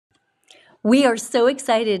We are so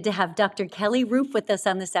excited to have Dr. Kelly Ruef with us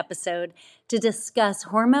on this episode to discuss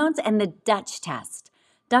hormones and the Dutch test.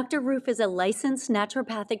 Dr. Ruef is a licensed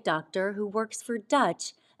naturopathic doctor who works for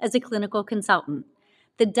Dutch as a clinical consultant.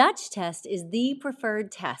 The Dutch test is the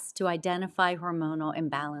preferred test to identify hormonal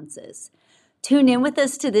imbalances. Tune in with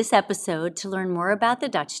us to this episode to learn more about the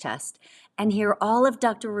Dutch test and hear all of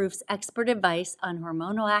Dr. Ruef's expert advice on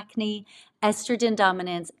hormonal acne, estrogen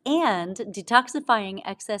dominance, and detoxifying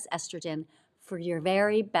excess estrogen for your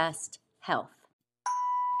very best health.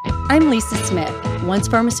 I'm Lisa Smith, once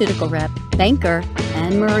pharmaceutical rep, banker,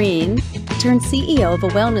 and Marine, turned CEO of a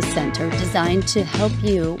wellness center designed to help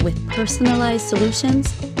you with personalized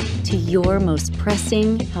solutions to your most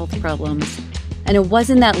pressing health problems. And it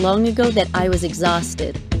wasn't that long ago that I was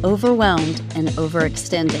exhausted, overwhelmed, and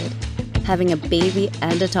overextended. Having a baby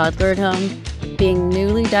and a toddler at home, being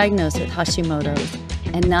newly diagnosed with Hashimoto's,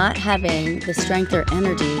 and not having the strength or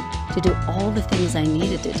energy to do all the things I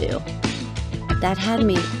needed to do. That had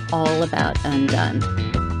me all about undone.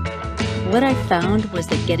 What I found was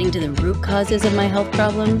that getting to the root causes of my health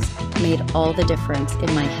problems made all the difference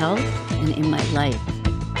in my health and in my life.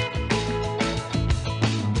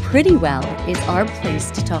 Pretty Well is our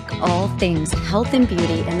place to talk all things health and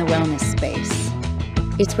beauty in the wellness space.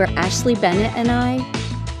 It's where Ashley Bennett and I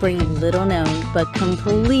bring little known but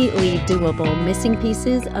completely doable missing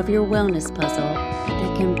pieces of your wellness puzzle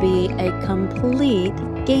that can be a complete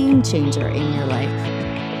game changer in your life.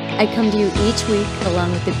 I come to you each week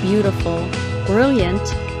along with the beautiful,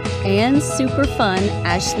 brilliant, and super fun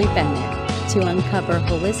Ashley Bennett to uncover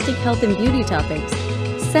holistic health and beauty topics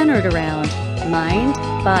centered around mind,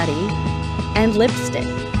 body, and lipstick.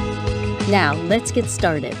 Now, let's get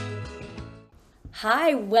started.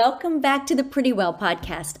 Hi, welcome back to the Pretty Well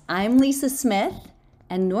podcast. I'm Lisa Smith,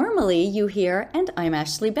 and normally you hear, and I'm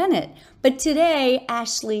Ashley Bennett. But today,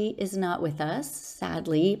 Ashley is not with us,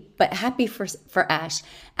 sadly, but happy for Ash.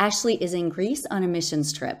 Ashley is in Greece on a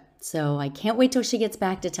missions trip, so I can't wait till she gets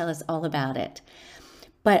back to tell us all about it.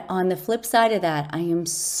 But on the flip side of that, I am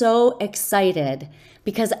so excited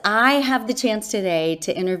because I have the chance today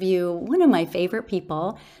to interview one of my favorite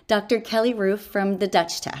people, Dr. Kelly Ruef from the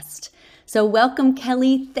Dutch test. So welcome,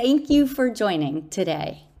 Kelly. Thank you for joining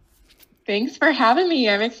today. Thanks for having me.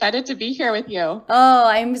 I'm excited to be here with you. Oh,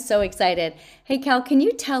 I'm so excited. Hey, Cal, can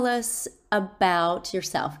you tell us about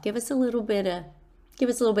yourself? Give us a little bit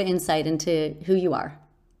insight into who you are.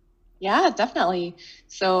 Yeah, definitely.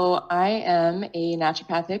 So I am a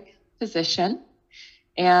naturopathic physician,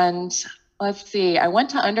 and let's see, I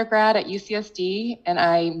went to undergrad at UCSD and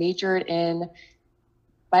I majored in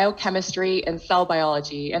biochemistry and cell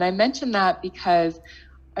biology. And I mention that because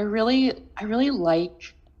I really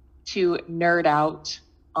like to nerd out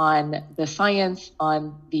on the science,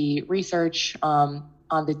 on the research, on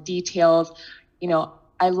the details. You know,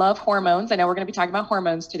 I love hormones. I know we're going to be talking about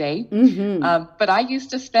hormones today, but I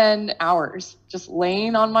used to spend hours just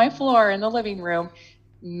laying on my floor in the living room,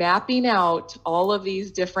 mapping out all of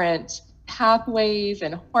these different pathways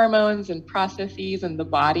and hormones and processes in the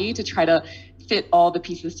body to try to fit all the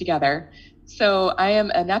pieces together. So I am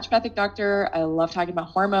a naturopathic doctor. I love talking about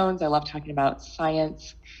hormones. I love talking about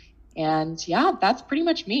science. And yeah, that's pretty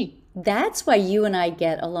much me. That's why you and I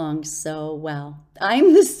get along so well.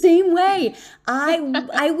 I'm the same way.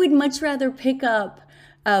 I would much rather pick up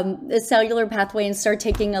a cellular pathway and start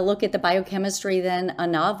taking a look at the biochemistry than a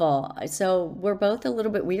novel. So we're both a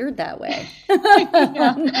little bit weird that way.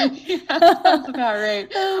 yeah, that's about right.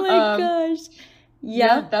 Oh my gosh.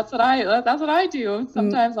 Yeah, that's what I do.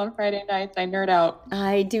 Sometimes on Friday nights, I nerd out.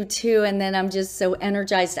 I do too. And then I'm just so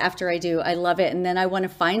energized after I do. I love it. And then I want to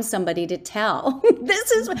find somebody to tell.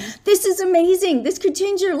 This is amazing. This could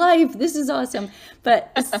change your life. This is awesome.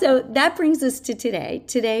 But so that brings us to today.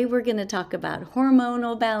 Today, we're going to talk about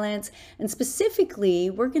hormonal balance. And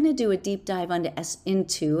specifically, we're going to do a deep dive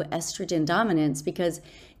into estrogen dominance because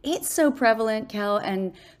it's so prevalent, Cal.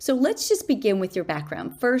 And so let's just begin with your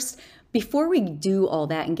background. First, before we do all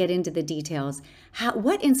that and get into the details,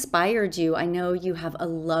 what inspired you? I know you have a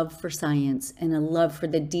love for science and a love for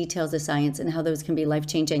the details of science and how those can be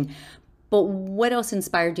life-changing. But what else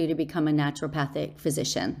inspired you to become a naturopathic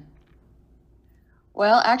physician?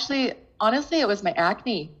 Well, actually, honestly, it was my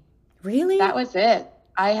acne. Really? That was it.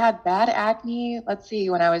 I had bad acne. Let's see,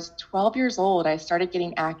 when I was 12 years old, I started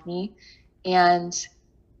getting acne, and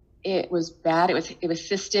it was bad. It was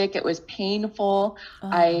cystic. It was painful. Oh.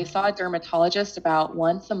 I saw a dermatologist about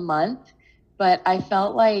once a month, but I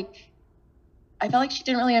felt like she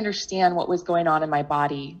didn't really understand what was going on in my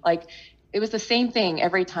body. Like, it was the same thing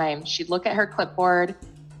every time. She'd look at her clipboard,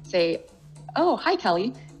 say, "Oh, hi,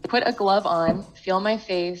 Kelly." Put a glove on, feel my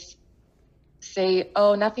face, say,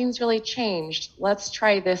 oh, nothing's really changed. Let's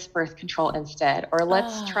try this birth control instead, or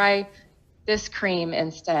let's try this cream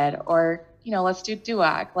instead, or, let's do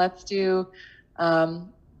Duac. Let's do, I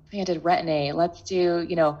think I did Retin-A. Let's do,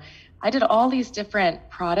 I did all these different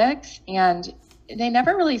products and they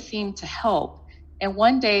never really seemed to help. And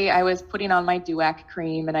one day I was putting on my Duac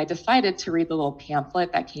cream and I decided to read the little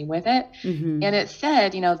pamphlet that came with it. Mm-hmm. And it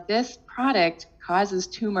said, this product causes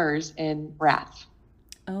tumors in rats.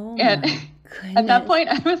 Oh, and at that point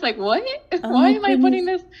I was like, what? Why am I putting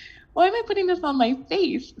this on my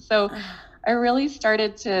face? So I really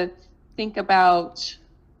started to think about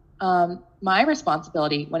my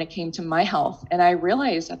responsibility when it came to my health. And I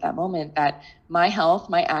realized at that moment that my health,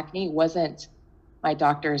 my acne wasn't my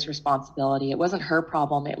doctor's responsibility. It wasn't her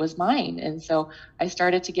problem. It was mine. And so I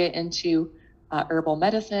started to get into herbal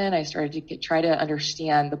medicine. I started to try to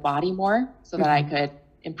understand the body more so that I could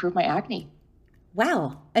improve my acne.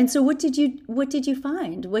 Wow. And so what did you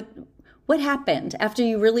find? What happened after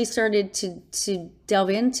you really started to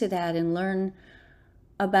delve into that and learn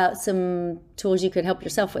about some tools you could help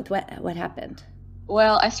yourself with? What happened?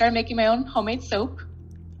 Well, I started making my own homemade soap,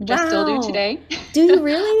 which I still do today. Do you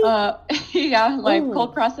really? Yeah, my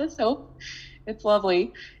cold process soap. It's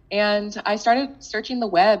lovely. And I started searching the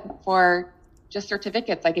web for just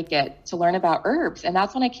certificates I could get to learn about herbs. And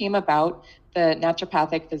that's when I came about the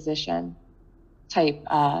naturopathic physician type,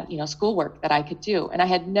 schoolwork that I could do. And I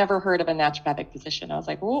had never heard of a naturopathic physician. I was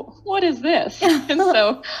like, well, what is this? And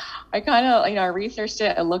so I kind of, I researched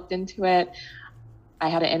it. I looked into it. I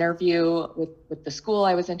had an interview with the school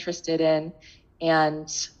I was interested in. And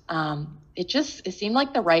it seemed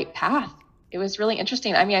like the right path. It was really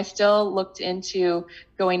interesting. I mean, I still looked into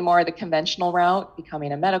going more the conventional route,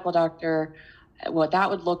 becoming a medical doctor, what that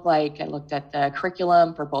would look like. I looked at the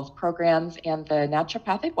curriculum for both programs, and the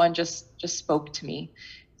naturopathic one just spoke to me.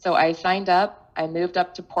 So I signed up, I moved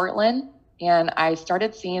up to Portland, and I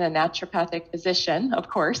started seeing a naturopathic physician, of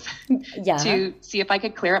course, to see if I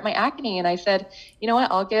could clear up my acne. And I said, you know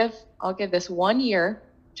what, I'll give this 1 year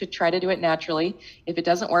to try to do it naturally. If it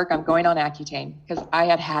doesn't work, I'm going on Accutane, because I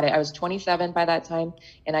had it. I was 27 by that time,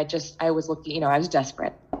 and I was looking, I was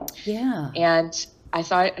desperate. Yeah. And I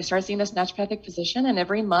started seeing this naturopathic physician, and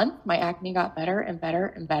every month my acne got better and better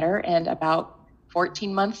and better. And about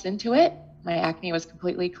 14 months into it, my acne was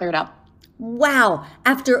completely cleared up. Wow.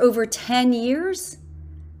 After over 10 years?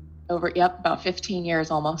 About 15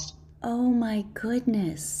 years almost. Oh my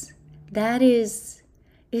goodness.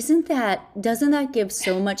 Doesn't that give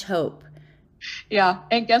so much hope? Yeah.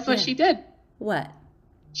 And guess what she did? What?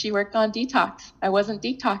 She worked on detox. I wasn't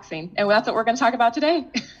detoxing. And that's what we're going to talk about today.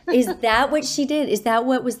 Is that what she did? Is that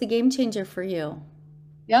what was the game changer for you?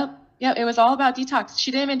 Yep. It was all about detox. She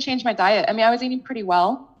didn't even change my diet. I mean, I was eating pretty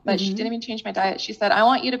well, but she didn't even change my diet. She said, I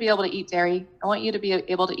want you to be able to eat dairy. I want you to be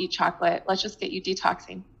able to eat chocolate. Let's just get you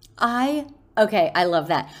detoxing. Okay, I love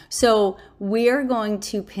that. So we're going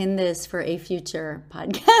to pin this for a future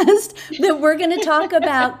podcast that we're going to talk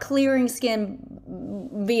about clearing skin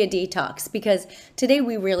via detox, because today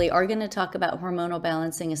we really are going to talk about hormonal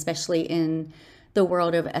balancing, especially in the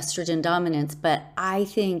world of estrogen dominance. But I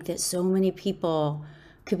think that so many people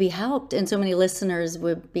could be helped, and so many listeners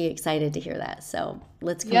would be excited to hear that. So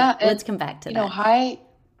let's come back to that.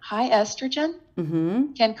 High estrogen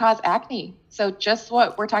can cause acne. So just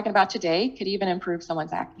what we're talking about today could even improve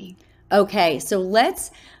someone's acne. Okay, so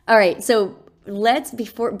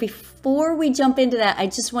before we jump into that, I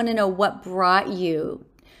just want to know what brought you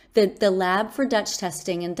the lab for Dutch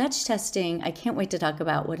testing. And Dutch testing, I can't wait to talk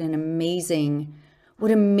about what amazing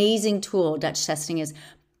tool Dutch testing is.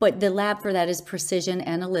 But the lab for that is Precision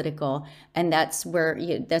Analytical, and that's where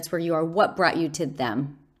you are. What brought you to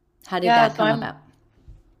them? How did that come about?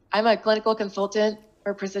 I'm a clinical consultant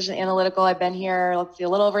for Precision Analytical. I've been here, a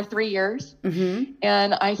little over 3 years.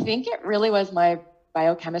 And I think it really was my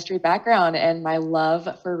biochemistry background and my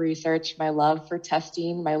love for research, my love for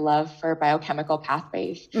testing, my love for biochemical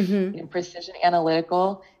pathways. Precision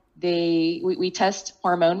Analytical, we test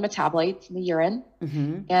hormone metabolites in the urine,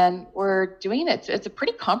 and we're doing it. It's a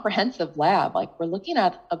pretty comprehensive lab. Like, we're looking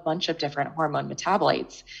at a bunch of different hormone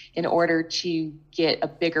metabolites in order to get a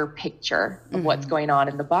bigger picture of what's going on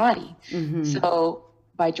in the body. So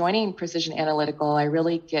by joining Precision Analytical, I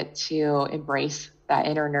really get to embrace that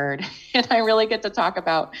inner nerd, and I really get to talk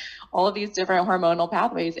about all of these different hormonal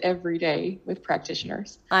pathways every day with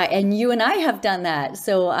practitioners. And you and I have done that,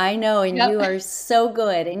 so I know. And you are so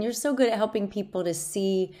good, and you're so good at helping people to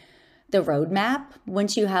see the roadmap.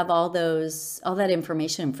 Once you have all that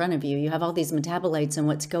information in front of you, you have all these metabolites and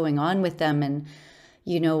what's going on with them, and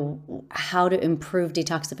how to improve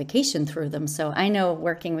detoxification through them. So I know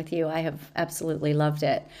working with you, I have absolutely loved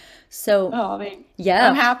it. So Oh, I mean, I'm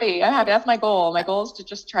yeah, happy. I'm happy. That's my goal. My goal is to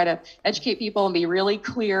just try to educate people and be really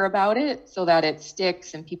clear about it so that it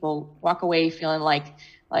sticks and people walk away feeling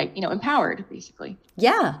empowered, basically.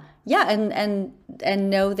 yeah, yeah, and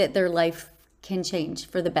know that their life can change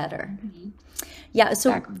for the better. Mhm. Yeah, so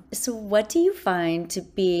Exactly. so what do you find to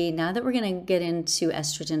be, now that we're going to get into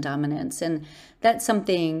estrogen dominance, and that's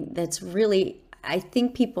something that's really, I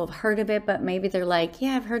think people have heard of it, but maybe they're like,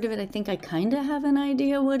 yeah, I've heard of it. I think I kind of have an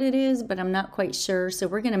idea what it is, but I'm not quite sure. So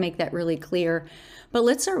we're going to make that really clear. But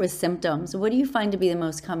let's start with symptoms. What do you find to be the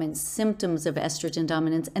most common symptoms of estrogen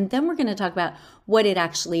dominance? And then we're going to talk about what it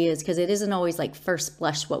actually is, because it isn't always like first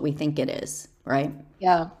blush what we think it is, right?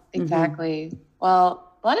 Yeah, exactly. Well,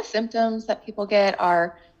 a lot of symptoms that people get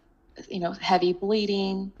are, heavy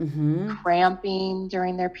bleeding, cramping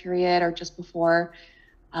during their period or just before,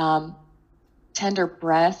 um, tender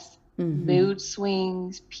breasts, mood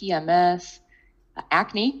swings, PMS,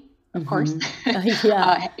 acne, of course,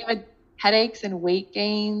 Yeah. even headaches and weight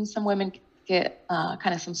gain. Some women get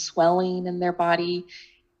kind of some swelling in their body,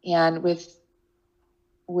 and with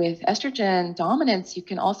estrogen dominance, you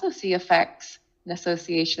can also see effects and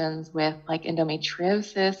associations with like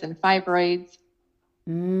endometriosis and fibroids.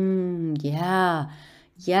 Yeah.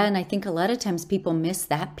 Yeah, and I think a lot of times people miss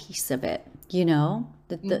that piece of it,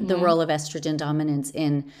 the Hmm. role of estrogen dominance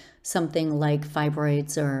in something like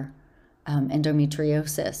fibroids or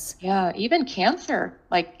endometriosis. Yeah, even cancer,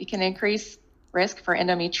 like it can increase risk for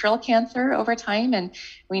endometrial cancer over time. And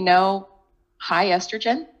we know high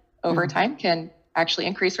estrogen over time can actually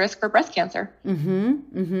increase risk for breast cancer.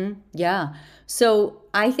 Yeah. So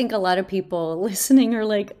I think a lot of people listening are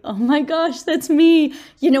like, "Oh my gosh, that's me."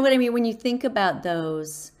 You know what I mean? When you think about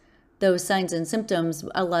those signs and symptoms,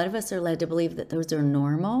 a lot of us are led to believe that those are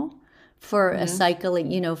normal for a Hmm.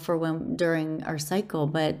 cycle, for when during our cycle,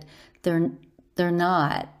 but they're they're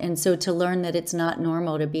not. And so to learn that it's not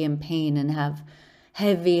normal to be in pain and have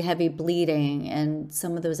heavy bleeding and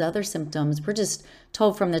some of those other symptoms, we're just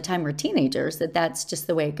told from the time we're teenagers that that's just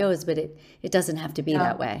the way it goes, but it doesn't have to be Yeah,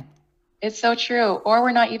 that way. it's so true. Or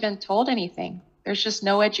we're not even told anything. There's just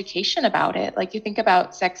no education about it. Like you think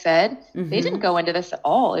about sex ed, they didn't go into this at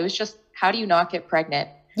all. It was just, how do you not get pregnant?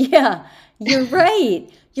 Yeah, you're right.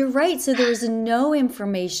 You're right. So there was no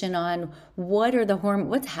information on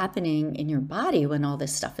what's happening in your body when all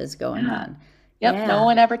this stuff is going Yeah. on. Yep. No Yeah.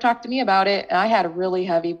 one ever talked to me about it. And I had really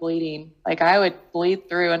heavy bleeding. Like I would bleed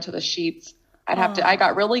through into the sheets. I Oh.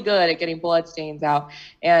 got really good at getting blood stains out.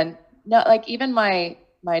 And no, like even my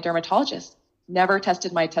dermatologist never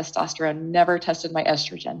tested my testosterone, never tested my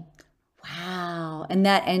estrogen. Wow. And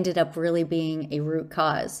that ended up really being a root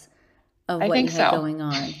cause of I what think you had so. going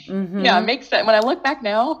on. Yeah, it makes sense. When I look back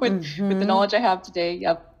now with the Mm-hmm. knowledge I have today,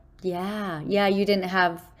 yep. Yeah, yeah, you didn't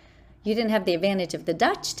have the advantage of the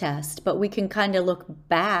Dutch test, but we can kind of look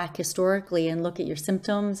back historically and look at your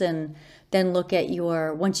symptoms and then look at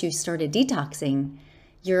your once you started detoxing,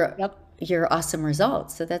 your Yep. your awesome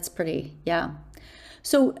results. So that's pretty, yeah.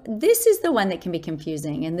 So this is the one that can be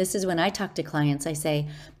confusing, and this is when I talk to clients, I say,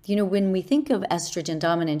 when we think of estrogen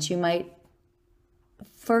dominance, you might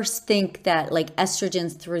first think that like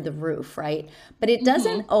estrogen's through the roof, right? But it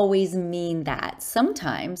doesn't Hmm. always mean that.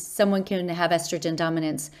 Sometimes someone can have estrogen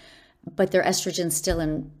dominance, but their estrogen's still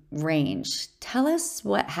in range. Tell us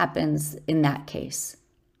what happens in that case.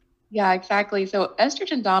 Yeah, exactly. So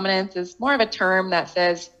estrogen dominance is more of a term that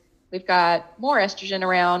says we've got more estrogen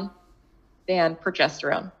around than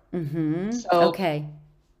progesterone. So Okay.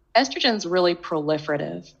 estrogen's really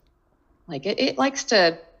proliferative. Like it likes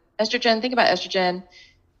to, estrogen, think about estrogen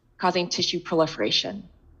causing tissue proliferation,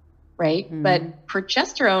 right? But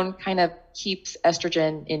progesterone kind of keeps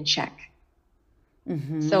estrogen in check.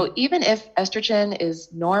 So even if estrogen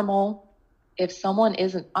is normal, if someone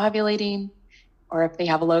isn't ovulating or if they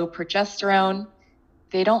have low progesterone,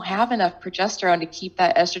 they don't have enough progesterone to keep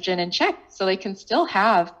that estrogen in check. So they can still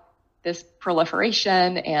have this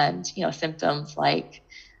proliferation and symptoms like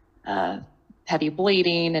uh, heavy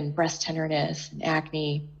bleeding and breast tenderness and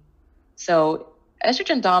acne. So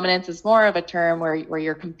estrogen dominance is more of a term where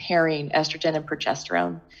you're comparing estrogen and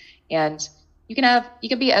progesterone. And you can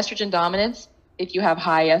be estrogen dominance if you have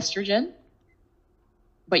high estrogen,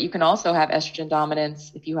 but you can also have estrogen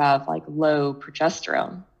dominance if you have like low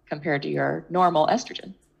progesterone compared to your normal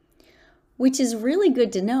estrogen. Which is really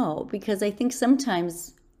good to know because I think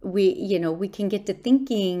sometimes we can get to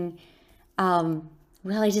thinking,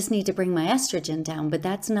 well, I just need to bring my estrogen down, but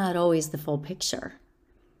that's not always the full picture.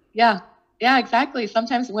 Yeah, Yeah, exactly.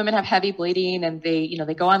 Sometimes women have heavy bleeding and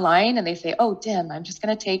they go online and they say, oh, DIM, I'm just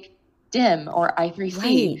going to take DIM or I3C.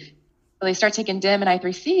 Right. So they start taking DIM and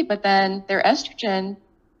I3C, but then their estrogen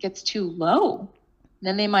gets too low.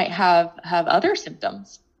 Then they might have other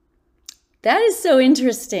symptoms. That is so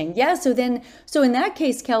interesting. Yeah. So in that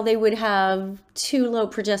case, Kel, they would have too low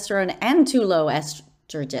progesterone and too low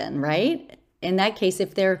estrogen, right? In that case,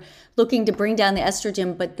 if they're looking to bring down the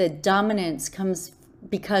estrogen, but the dominance comes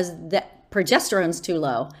because the progesterone's too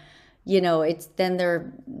low, it's then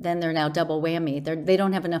they're now double whammy. They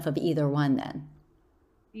don't have enough of either one then.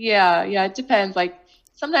 Yeah, yeah, it depends. Like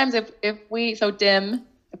sometimes so DIM,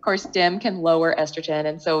 of course, DIM can lower estrogen.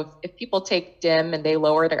 And so if people take DIM and they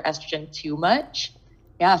lower their estrogen too much,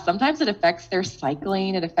 yeah, sometimes it affects their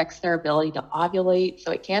cycling, it affects their ability to ovulate.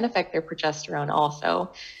 So it can affect their progesterone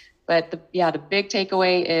also. But the big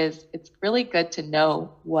takeaway is it's really good to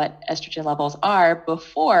know what estrogen levels are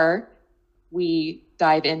before we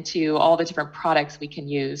dive into all the different products we can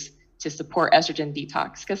use to support estrogen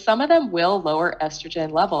detox, because some of them will lower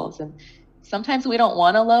estrogen levels. And sometimes we don't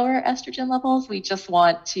want to lower estrogen levels. We just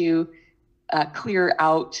want to clear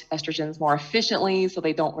out estrogens more efficiently so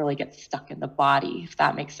they don't really get stuck in the body, if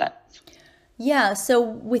that makes sense. Yeah. So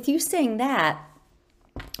with you saying that,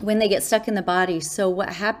 when they get stuck in the body, so what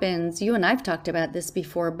happens, you and I've talked about this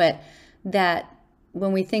before, but that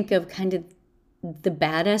when we think of kind of the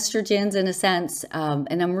bad estrogens in a sense,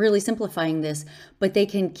 and I'm really simplifying this, but they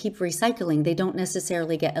can keep recycling. They don't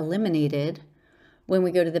necessarily get eliminated when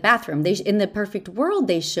we go to the bathroom. In the perfect world,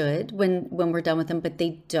 they should when we're done with them, but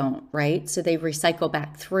they don't, right? So they recycle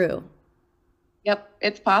back through. Yep,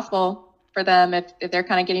 it's possible for them if they're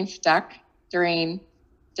kind of getting stuck during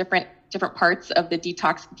different parts of the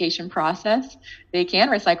detoxification process, they can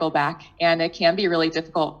recycle back, and it can be really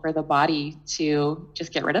difficult for the body to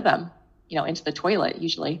just get rid of them, into the toilet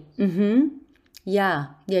usually. Mm-hmm. Yeah.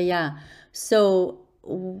 So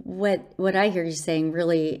what I hear you saying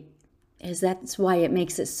really is that's why it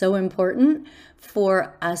makes it so important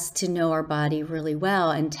for us to know our body really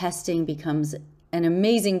well, and testing becomes an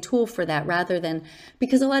amazing tool for that, rather than,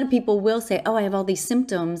 because a lot of people will say, oh, I have all these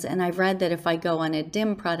symptoms, and I've read that if I go on a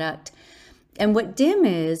DIM product. And what DIM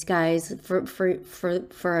is, guys, for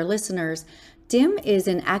our listeners, DIM is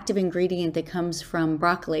an active ingredient that comes from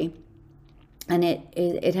broccoli, and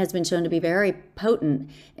it has been shown to be very potent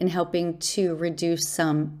in helping to reduce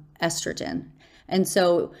some estrogen. And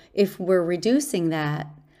so if we're reducing that,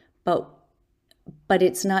 but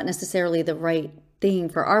it's not necessarily the right thing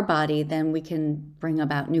for our body, then we can bring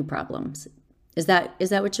about new problems. Is that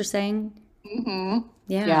what you're saying? Mm-hmm.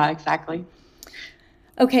 Yeah. Yeah, exactly.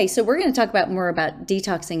 Okay, so we're going to talk about more about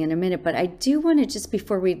detoxing in a minute, but I do want to, just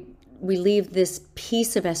before we leave this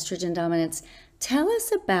piece of estrogen dominance, tell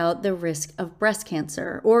us about the risk of breast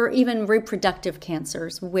cancer or even reproductive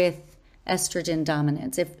cancers with estrogen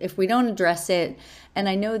dominance. If we don't address it, and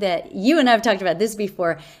I know that you and I have talked about this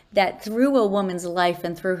before, that through a woman's life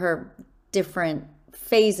and through her different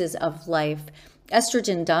phases of life,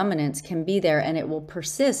 estrogen dominance can be there and it will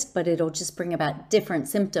persist, but it'll just bring about different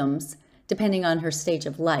symptoms depending on her stage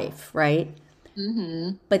of life, right?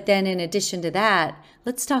 Mm-hmm. But then in addition to that,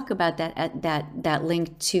 let's talk about that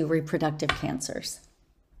link to reproductive cancers.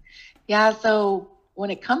 Yeah, so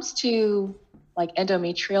when it comes to like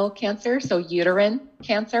endometrial cancer, so uterine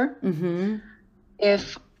cancer, Mm-hmm.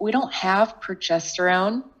 if we don't have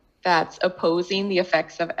progesterone that's opposing the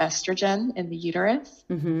effects of estrogen in the uterus,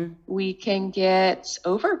 Mm-hmm. we can get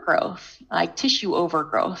overgrowth, like tissue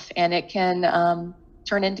overgrowth, and it can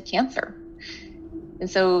turn into cancer. And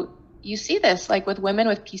so you see this like with women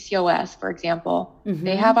with PCOS, for example, Mm-hmm.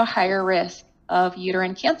 they have a higher risk of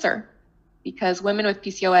uterine cancer because women with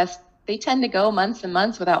PCOS, they tend to go months and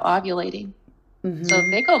months without ovulating. Mm-hmm. So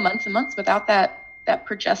they go months and months without that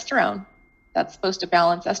progesterone that's supposed to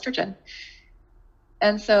balance estrogen.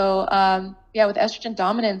 And so, with estrogen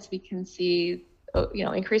dominance, we can see,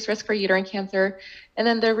 increased risk for uterine cancer. And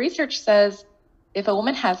then the research says if a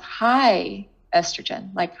woman has high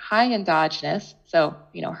estrogen, like high endogenous, so,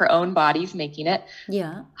 her own body's making it,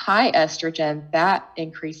 Yeah. high estrogen, that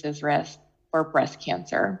increases risk for breast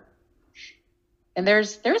cancer. And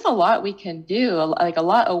there's a lot we can do, like a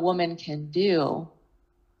lot a woman can do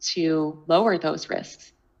to lower those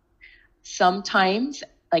risks. Sometimes,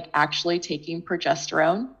 like actually taking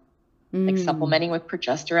progesterone, like supplementing with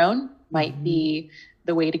progesterone might be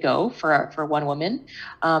the way to go for one woman.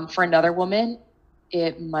 For another woman,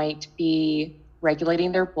 it might be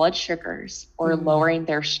regulating their blood sugars or lowering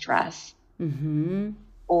their stress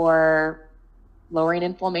or lowering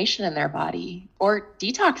inflammation in their body or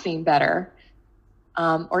detoxing better.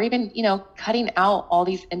 or even, cutting out all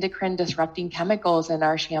these endocrine disrupting chemicals in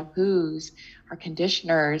our shampoos, our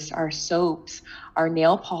conditioners, our soaps, our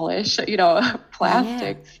nail polish, Yeah.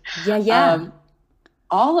 plastics. Yeah.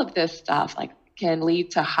 All of this stuff like can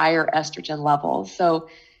lead to higher estrogen levels. So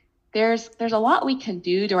there's a lot we can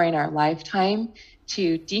do during our lifetime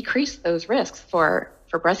to decrease those risks for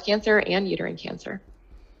breast cancer and uterine cancer.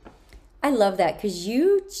 I love that because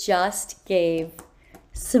you just gave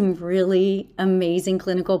some really amazing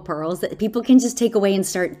clinical pearls that people can just take away and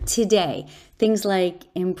start today. Things like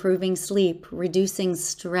improving sleep, reducing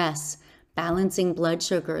stress, balancing blood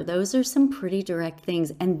sugar. Those are some pretty direct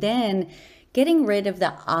things. And then getting rid of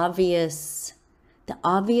the obvious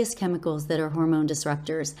chemicals that are hormone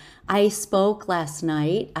disruptors. I spoke last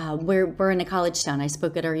night. We're in a college town. I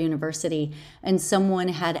spoke at our university, and someone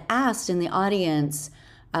had asked in the audience,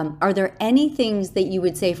 are there any things that you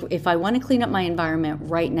would say if I want to clean up my environment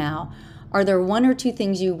right now? Are there one or two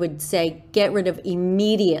things you would say get rid of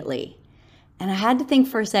immediately? And I had to think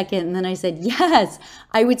for a second, and then I said, yes,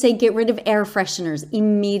 I would say get rid of air fresheners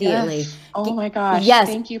immediately. Yes. Oh my gosh. Yes,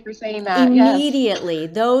 Thank you for saying that. Yes. immediately.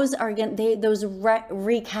 Those are those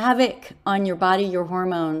wreak havoc on your body, your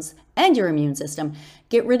hormones, and your immune system.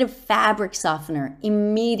 Get rid of fabric softener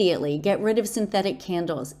immediately. Get rid of synthetic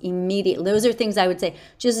candles immediately. Those are things I would say,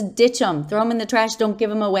 just ditch them, throw them in the trash, don't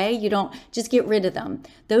give them away. Just get rid of them.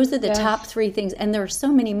 Those are the top three things. And there are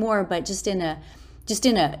so many more, but just in a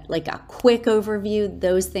like a quick overview,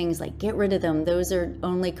 those things, like, get rid of them. Those are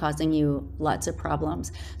only causing you lots of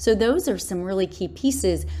problems. So those are some really key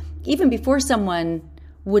pieces, even before someone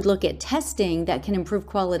would look at testing, that can improve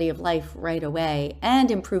quality of life right away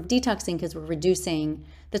and improve detoxing because we're reducing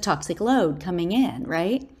the toxic load coming in,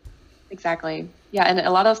 right? Exactly. Yeah. And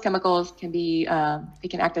a lot of those chemicals can be, they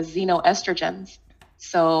can act as xenoestrogens.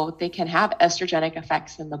 So they can have estrogenic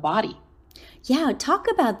effects in the body. Yeah, talk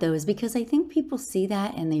about those, because I think people see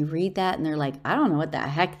that and they read that and they're like, I don't know what the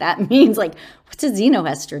heck that means. Like, what's a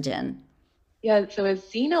xenoestrogen? Yeah, so a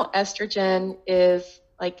xenoestrogen is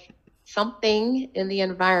like something in the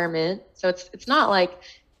environment. So it's not like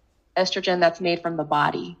estrogen that's made from the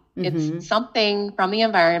body. It's something from the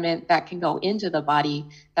environment that can go into the body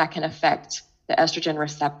that can affect the estrogen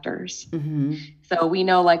receptors. So we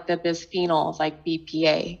know like the bisphenols, like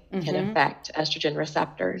BPA, can affect estrogen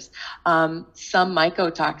receptors. Some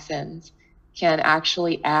mycotoxins can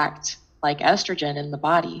actually act like estrogen in the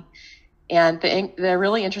body. And the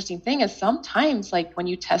really interesting thing is sometimes, like when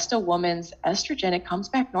you test a woman's estrogen, it comes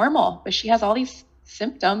back normal, but she has all these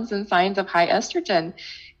symptoms and signs of high estrogen.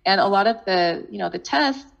 And a lot of the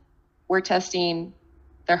tests, we're testing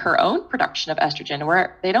her own production of estrogen,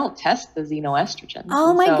 where they don't test the xenoestrogens.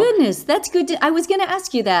 Oh my goodness, that's good. I was going to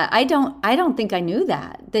ask you that. I don't think I knew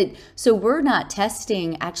that. So we're not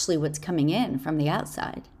testing actually what's coming in from the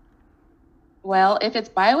outside. Well, if it's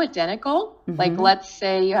bioidentical, like let's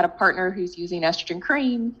say you had a partner who's using estrogen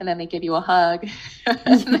cream and then they give you a hug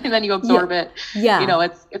and then you absorb it. Yeah.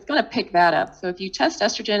 It's going to pick that up. So if you test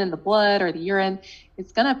estrogen in the blood or the urine,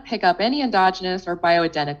 it's going to pick up any endogenous or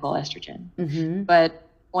bioidentical estrogen. But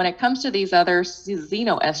when it comes to these other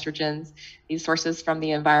xenoestrogens, these sources from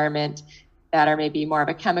the environment that are maybe more of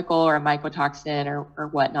a chemical or a mycotoxin or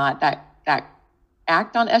whatnot that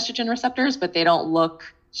act on estrogen receptors, but they don't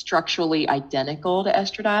look structurally identical to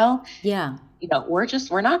estradiol. Yeah.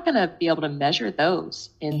 We're not going to be able to measure those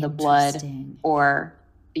in the blood or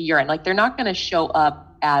the urine. Like, they're not going to show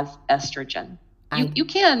up as estrogen. You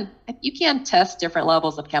can test different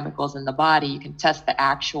levels of chemicals in the body. You can test the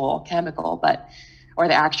actual chemical, or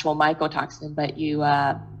the actual mycotoxin, but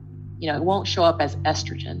it won't show up as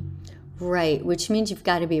estrogen. Right, which means you've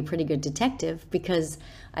got to be a pretty good detective, because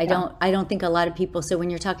I don't think a lot of people. So when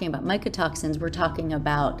you're talking about mycotoxins, we're talking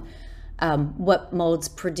about what molds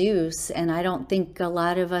produce, and I don't think a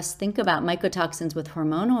lot of us think about mycotoxins with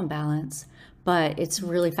hormonal imbalance. But it's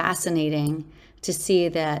really fascinating to see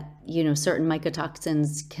that certain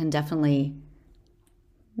mycotoxins can definitely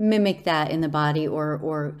mimic that in the body,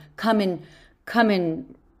 or come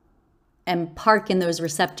in and park in those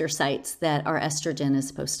receptor sites that our estrogen is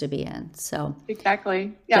supposed to be in. So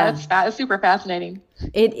exactly. Yeah. It's super fascinating.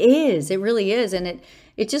 It is. It really is. And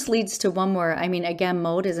it just leads to one more. I mean, again,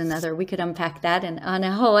 mold is another. We could unpack that on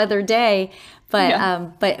a whole other day.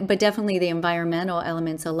 But but definitely the environmental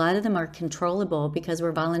elements, a lot of them are controllable because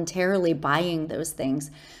we're voluntarily buying those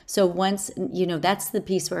things. So once, that's the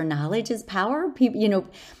piece where knowledge is power.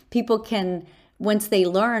 People can, once they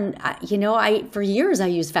learn, for years I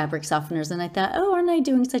used fabric softeners and I thought, oh, aren't I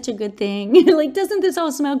doing such a good thing? Like, doesn't this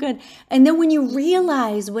all smell good? And then when you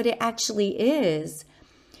realize what it actually is,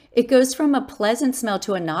 It goes from a pleasant smell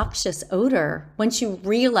to a noxious odor. Once you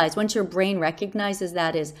realize, once your brain recognizes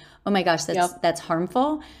that is, oh my gosh, Yep. that's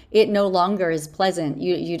harmful, it no longer is pleasant.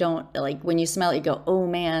 You don't like when you smell it, you go, oh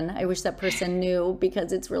man, I wish that person knew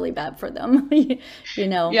because it's really bad for them. You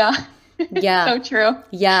know? Yeah. Yeah. So true.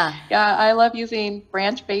 Yeah. Yeah, I love using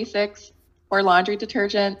Branch Basics for laundry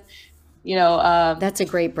detergent. You know, That's a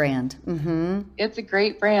great brand. Mm-hmm. it's a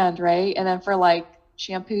great brand, right? And then for like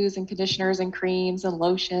shampoos and conditioners and creams and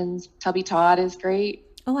lotions, Tubby Todd is great.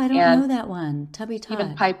 Oh, I don't And know that one. Tubby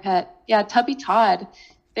even Todd. Pipette. Yeah, Tubby Todd.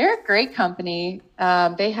 They're a great company.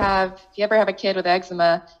 They have, if you ever have a kid with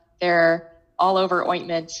eczema, their all over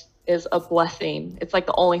ointment is a blessing. It's like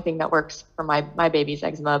the only thing that works for my baby's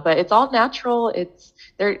eczema, but it's all natural.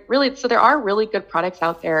 So there are really good products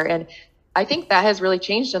out there. And I think that has really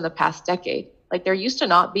changed in the past decade. Like there used to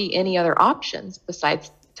not be any other options besides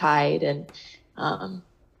Tide and, um,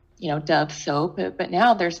 Dove soap, but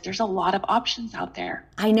now there's a lot of options out there.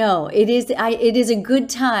 I know it is. It is a good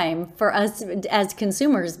time for us as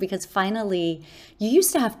consumers because finally, you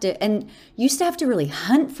used to have to really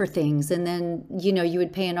hunt for things, and then you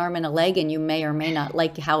would pay an arm and a leg, and you may or may not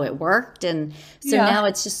like how it worked, and so Yeah. now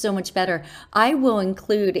it's just so much better. I will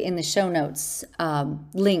include in the show notes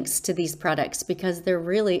links to these products because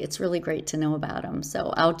it's really great to know about them.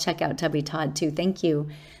 So I'll check out Tubby Todd too. Thank you.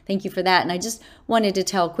 Thank you for that. And I just wanted to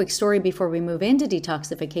tell a quick story before we move into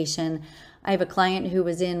detoxification. I have a client who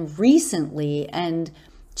was in recently and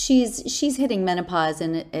she's hitting menopause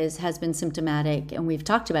and has been symptomatic, and we've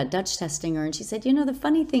talked about Dutch testing her, and she said, the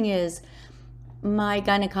funny thing is my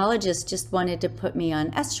gynecologist just wanted to put me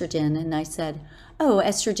on estrogen, and I said, oh,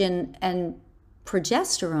 estrogen and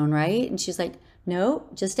progesterone, right? And she's like, no,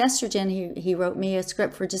 just estrogen. He wrote me a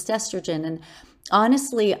script for just estrogen. And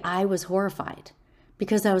honestly, I was horrified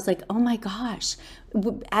because I was like, oh my gosh,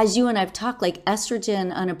 as you and I've talked, like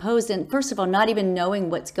estrogen unopposed, and first of all, not even knowing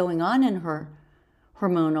what's going on in her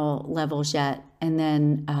hormonal levels yet, and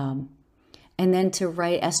then to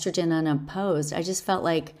write estrogen unopposed, I just felt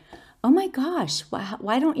like, oh my gosh,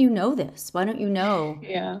 why don't you know this? Why don't you know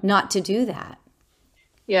Yeah. not to do that?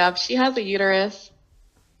 Yeah. If she has a uterus,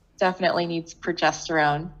 definitely needs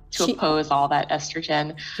progesterone to She, oppose all that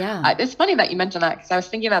estrogen. yeah, It's funny that you mentioned that because I was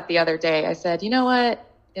thinking about the other day. I said, you know what?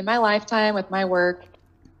 In my lifetime with my work,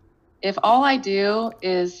 if all I do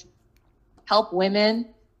is help women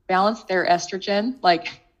balance their estrogen, like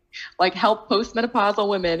help postmenopausal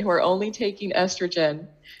women who are only taking estrogen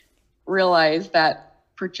realize that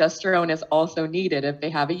progesterone is also needed if they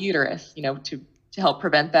have a uterus, to help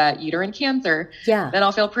prevent that uterine cancer, yeah. then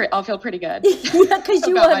I'll feel pretty good Yeah, because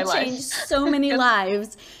you about my have life. changed so many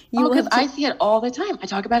lives. Because I see it all the time. I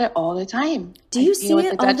talk about it all the time. Do you see with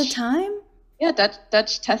it all the time? Yeah,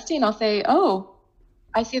 Dutch testing. I'll say, oh,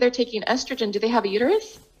 I see they're taking estrogen. Do they have a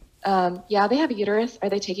uterus? Yeah, they have a uterus. Are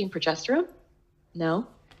they taking progesterone? No.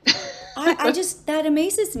 I just, that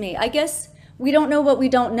amazes me. I guess we don't know what we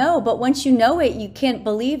don't know, but once you know it, you can't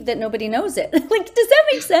believe that nobody knows it. Like, does that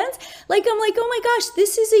make sense? Like, I'm like, oh my gosh,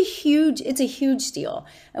 it's a huge deal.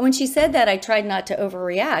 And when she said that, I tried not to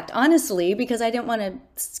overreact, honestly, because I didn't want to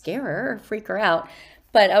scare her or freak her out.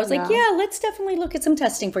 But I was like, yeah, let's definitely look at some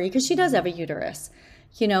testing for you because she does have a uterus,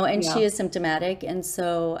 and she is symptomatic. And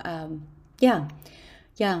so, yeah.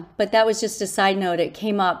 Yeah, but that was just a side note. It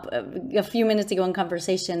came up a few minutes ago in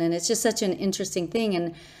conversation, and it's just such an interesting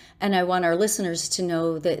thing. And I want our listeners to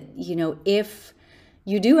know that, if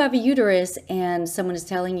you do have a uterus and someone is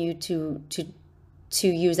telling you to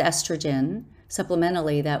use estrogen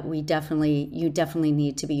supplementally, that you definitely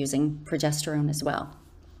need to be using progesterone as well.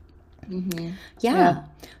 Mm-hmm. Yeah.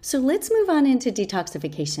 So let's move on into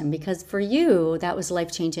detoxification, because for you, that was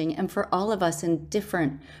life-changing. And for all of us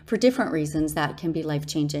for different reasons, that can be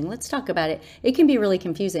life-changing. Let's talk about it. It can be really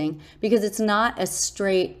confusing because it's not a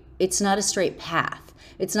straight path.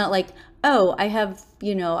 It's not like, oh, I have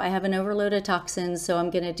an overload of toxins, so I'm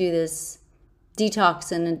going to do this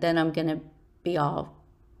detox and then I'm going to be all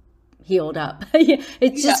healed up.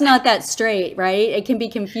 It's just not that straight, right? It can be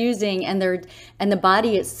confusing, and the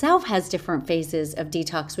body itself has different phases of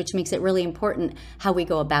detox, which makes it really important how we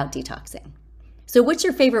go about detoxing. So what's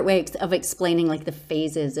your favorite way of explaining like the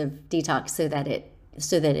phases of detox so that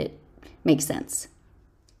it makes sense?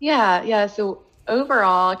 Yeah. So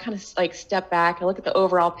overall, I kind of like step back and look at the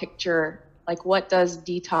overall picture. Like, what does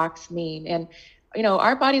detox mean? And,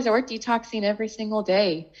 our bodies are detoxing every single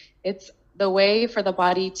day. It's the way for the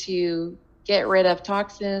body to get rid of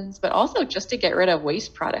toxins, but also just to get rid of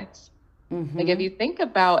waste products. Mm-hmm. Like if you think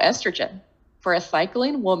about estrogen, for a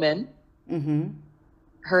cycling woman, mm-hmm.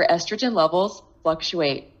 her estrogen levels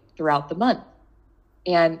fluctuate throughout the month.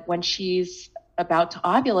 And when she's about to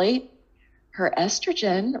ovulate, her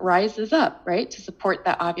estrogen rises up, right, to support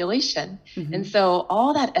that ovulation. And so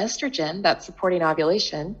all that estrogen that's supporting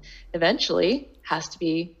ovulation eventually has to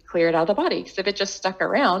be cleared out of the body. Because if it just stuck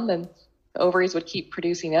around, then the ovaries would keep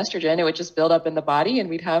producing estrogen. It would just build up in the body and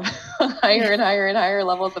we'd have higher and higher and higher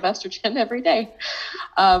levels of estrogen every day.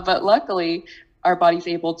 But luckily, our body's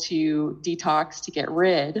able to detox to get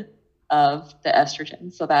rid of the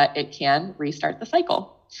estrogen so that it can restart the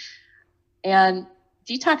cycle. And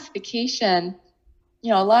detoxification,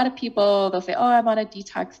 a lot of people, they'll say, oh, I'm on a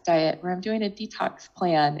detox diet or I'm doing a detox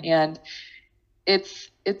plan. And it's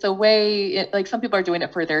a way, like some people are doing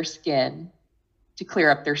it for their skin, to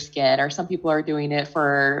clear up their skin, or some people are doing it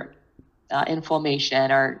for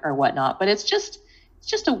inflammation or whatnot. But it's just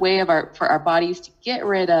a way for our bodies to get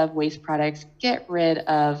rid of waste products, get rid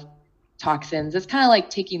of toxins. It's kind of like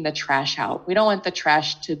taking the trash out. We don't want the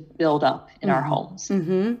trash to build up in our homes.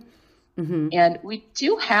 And we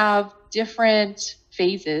do have different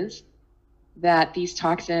phases that these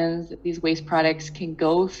toxins, these waste products can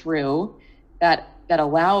go through that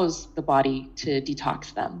allows the body to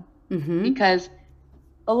detox them. Because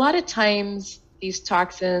a lot of times these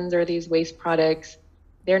toxins or these waste products,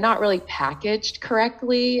 they're not really packaged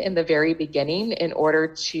correctly in the very beginning in order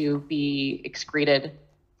to be excreted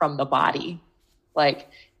from the body. Like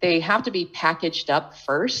they have to be packaged up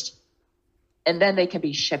first, and then they can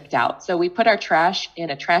be shipped out. So we put our trash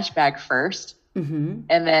in a trash bag first, and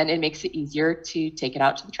then it makes it easier to take it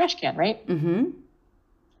out to the trash can, right?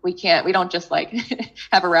 We don't just like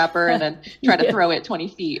have a wrapper and then try to throw it 20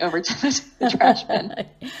 feet over to the trash bin.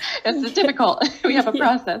 It's difficult. We have a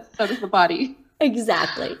process. So does the body.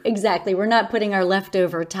 Exactly. We're not putting our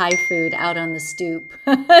leftover Thai food out on the stoop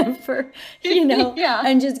for,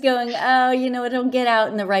 and just going, oh, it'll get out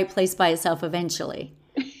in the right place by itself eventually.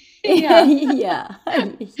 Yeah.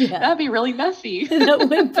 That'd be really messy. That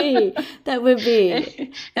would be.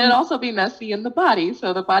 And it'd also be messy in the body.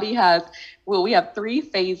 So the body we have 3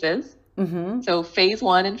 phases. So phase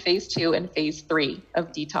 1 and phase 2 and phase 3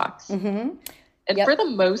 of detox. And for the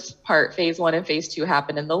most part, phase 1 and phase 2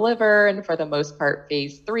 happen in the liver. And for the most part,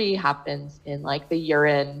 phase 3 happens in like the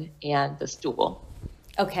urine and the stool.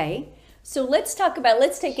 Okay. So let's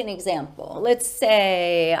take an example. Let's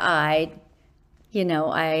say I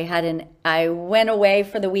went away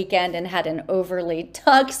for the weekend and had an overly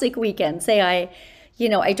toxic weekend. Say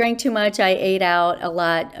I drank too much, I ate out a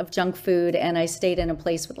lot of junk food, and I stayed in a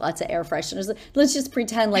place with lots of air fresheners. Let's just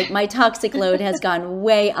pretend like my toxic load has gone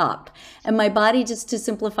way up. And my body, just to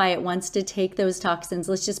simplify it, wants to take those toxins.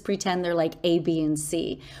 Let's just pretend they're like A, B, and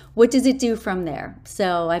C. What does it do from there?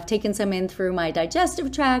 So I've taken some in through my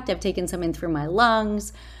digestive tract. I've taken some in through my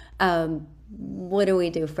lungs. What do we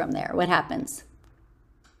do from there? What happens?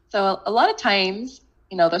 So a lot of times,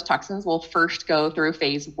 those toxins will first go through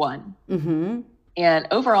phase 1. And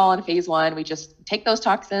overall in phase 1, we just take those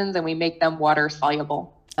toxins and we make them water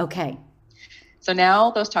soluble. Okay. So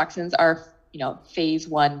now those toxins are, phase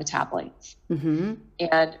 1 metabolites.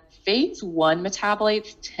 And phase 1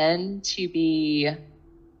 metabolites tend to be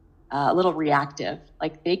a little reactive.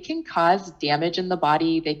 Like they can cause damage in the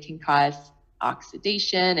body. They can cause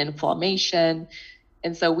oxidation, inflammation.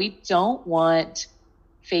 And so we don't want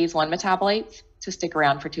phase 1 metabolites to stick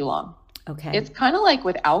around for too long. Okay. It's kind of like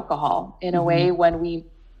with alcohol in a way. When we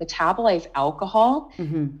metabolize alcohol,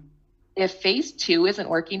 if phase 2 isn't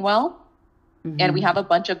working well, and we have a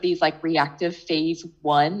bunch of these like reactive phase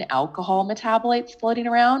 1 alcohol metabolites floating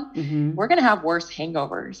around, we're going to have worse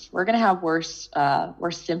hangovers. We're going to have worse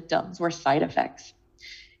symptoms, worse side effects.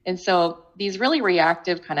 And so these really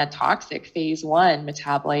reactive kind of toxic phase 1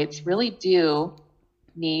 metabolites really do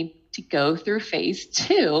need to go through phase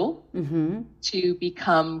 2 to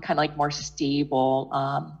become kind of like more stable,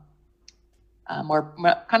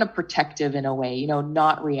 more kind of protective in a way,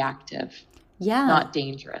 not reactive, not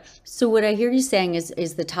dangerous. So what I hear you saying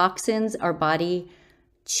is the toxins, our body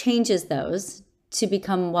changes those to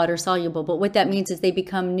become water soluble. But what that means is they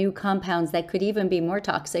become new compounds that could even be more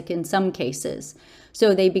toxic in some cases.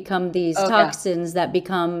 So they become these toxins that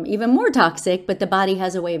become even more toxic, but the body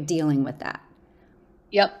has a way of dealing with that.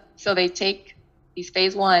 Yep. So they take these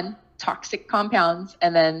phase 1 toxic compounds,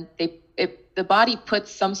 and then the body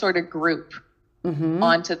puts some sort of group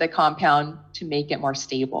onto the compound to make it more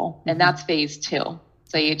stable. And that's phase 2.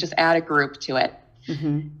 So you just add a group to it.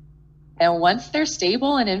 And once they're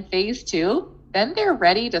stable and in phase 2, then they're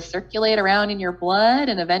ready to circulate around in your blood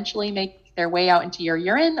and eventually make their way out into your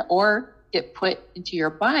urine or get put into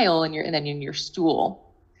your bile and then in your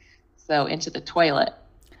stool. So into the toilet.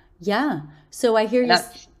 Yeah. So I hear you.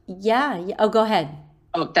 Yeah. Oh, go ahead.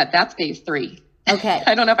 Oh, that's phase 3. Okay.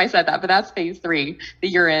 I don't know if I said that, but that's phase 3, the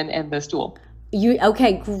urine and the stool.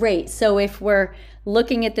 Okay, great. So if we're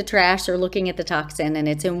looking at the trash or looking at the toxin and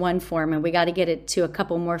it's in one form and we got to get it to a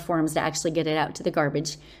couple more forms to actually get it out to the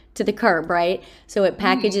garbage, to the curb, right? So it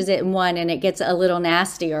packages it in one and it gets a little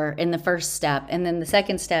nastier in the first step. And then the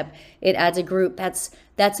second step, it adds a group that's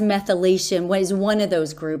methylation. What is one of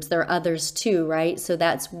those groups? There are others too, right? So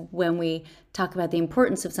that's when we talk about the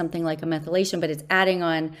importance of something like a methylation, but it's adding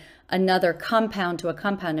on another compound to a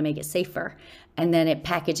compound to make it safer. And then it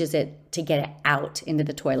packages it to get it out into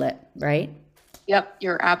the toilet, right? Yep,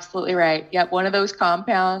 you're absolutely right. Yep, one of those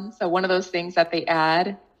compounds, so one of those things that they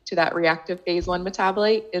add to that reactive phase 1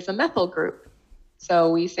 metabolite is a methyl group.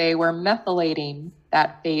 So we say we're methylating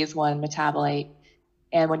that phase 1 metabolite.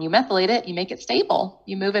 And when you methylate it, you make it stable.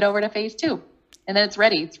 You move it over to phase 2. And then it's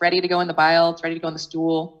ready. It's ready to go in the bile. It's ready to go in the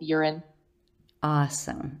stool, the urine.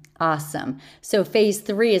 Awesome. Awesome. So phase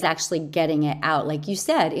 3 is actually getting it out, like you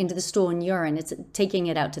said, into the stool and urine. It's taking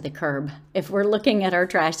it out to the curb. If we're looking at our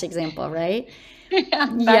trash example, right?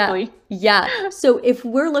 Yeah, exactly. Yeah. So if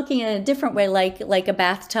we're looking at a different way, like a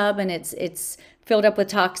bathtub and it's filled up with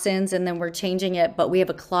toxins and then we're changing it, but we have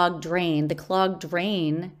a clogged drain. The clogged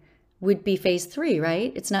drain would be phase 3,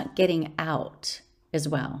 right? It's not getting out as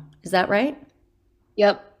well. Is that right?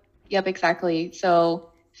 Yep, exactly. So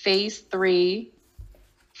phase 3,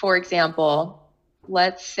 for example,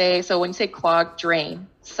 let's say, so when you say clogged drain,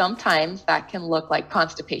 sometimes that can look like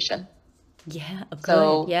constipation. Yeah. Good.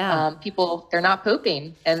 So Yeah. people, they're not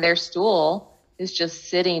pooping and their stool is just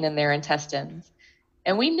sitting in their intestines.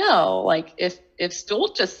 And we know, like, if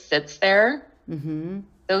stool just sits there,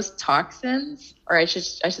 those toxins, or I should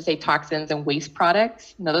say toxins and waste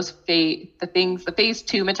products, those the phase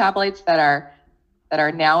 2 metabolites that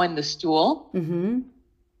are now in the stool,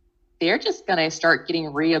 they're just going to start getting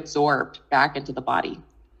reabsorbed back into the body.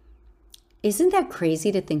 Isn't that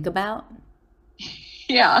crazy to think about?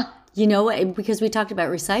 Yeah. You know, because we talked about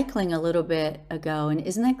recycling a little bit ago, and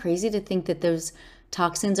isn't that crazy to think that those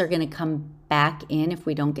toxins are going to come back in if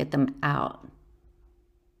we don't get them out?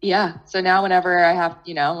 Yeah. So now whenever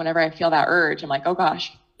I feel that urge, I'm like, oh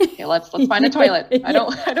gosh, okay, let's find a toilet. I don't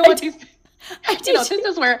want these. This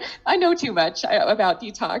is where I know too much about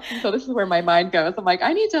detox, and so this is where my mind goes. I'm like,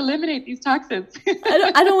 I need to eliminate these toxins.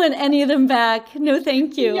 I don't want any of them back. No,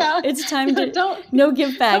 thank you. Yeah. It's time to no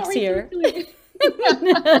give backs here. I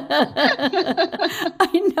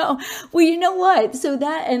know. Well, you know what? So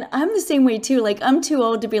that, and I'm the same way too. Like, I'm too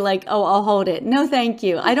old to be like, oh, I'll hold it. No, thank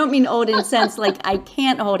you. I don't mean old in sense like I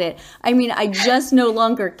can't hold it. I mean, I just no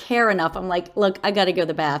longer care enough. I'm like, look, I got to go to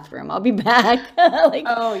the bathroom. I'll be back. Like,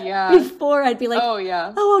 oh yeah. Before I'd be like, oh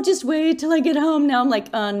yeah. Oh, I'll just wait till I get home. Now I'm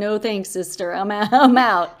like, no, thanks, sister. I'm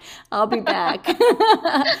out. I'll be back.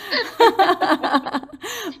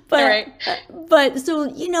 But so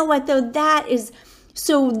you know what though, that's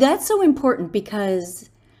so important, because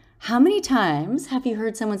how many times have you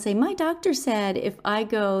heard someone say, my doctor said if I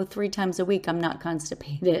go 3 times a week, I'm not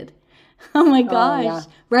constipated? Oh my gosh. Yeah.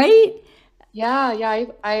 Right? Yeah.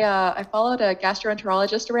 I followed a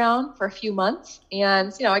gastroenterologist around for a few months,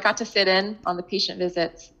 and I got to sit in on the patient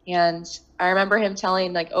visits, and I remember him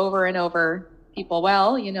telling like over and over people,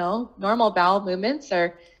 well, normal bowel movements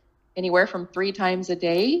are anywhere from 3 times a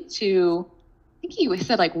day to, I think he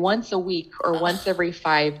said like once a week or once every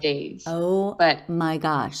 5 days. Oh, but my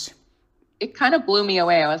gosh. It kind of blew me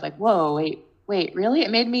away. I was like, whoa, wait, really? It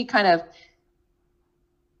made me kind of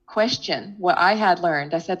question what I had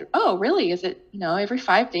learned. I said, oh, really? Is it, every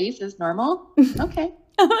 5 days is normal? Okay.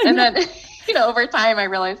 And then, over time I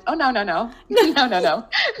realized, oh, no.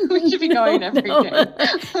 We should be going every day.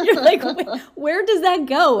 You're like, where does that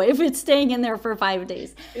go if it's staying in there for 5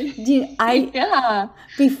 days? Yeah.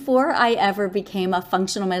 Before I ever became a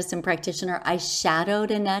functional medicine practitioner, I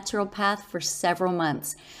shadowed a naturopath for several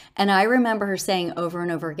months. And I remember her saying over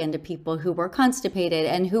and over again to people who were constipated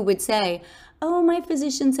and who would say, oh, my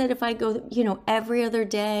physician said if I go, every other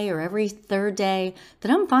day or every 3rd day,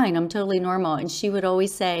 that I'm fine. I'm totally normal. And she would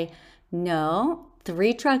always say, no,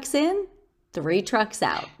 3 trucks in, 3 trucks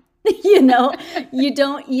out. You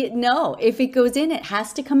don't, if it goes in, it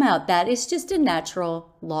has to come out. That is just a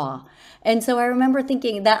natural law. And so I remember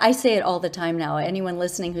thinking that, I say it all the time now. Anyone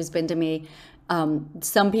listening who's been to me,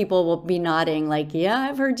 some people will be nodding like, yeah,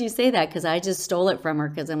 I've heard you say that, because I just stole it from her,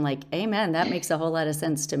 because I'm like, amen, that makes a whole lot of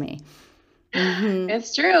sense to me. Mm-hmm.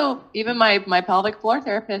 It's true. Even my pelvic floor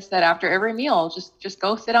therapist said after every meal, just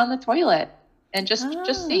go sit on the toilet. and just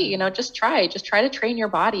see, just try to train your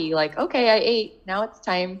body. Like, okay, I ate, now it's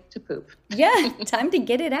time to poop. Yeah, time to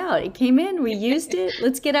get it out. It came in, we used it.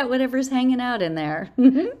 Let's get out whatever's hanging out in there.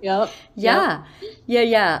 Yep. Yeah.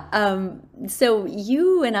 Yeah. So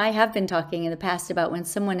you and I have been talking in the past about when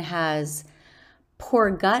someone has poor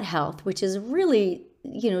gut health, which is really,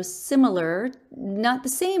 similar, not the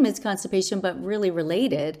same as constipation, but really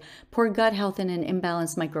related. Poor gut health and an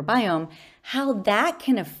imbalanced microbiome, how that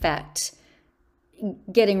can affect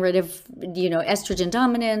getting rid of, estrogen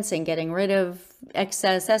dominance and getting rid of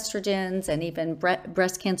excess estrogens and even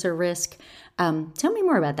breast cancer risk. Tell me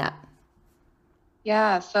more about that.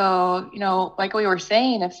 Yeah. So, like we were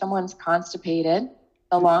saying, if someone's constipated,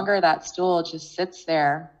 the longer that stool just sits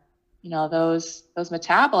there, those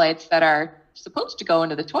metabolites that are supposed to go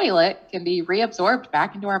into the toilet can be reabsorbed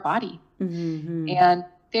back into our body. Mm-hmm. And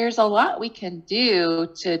there's a lot we can do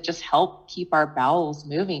to just help keep our bowels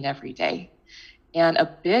moving every day. And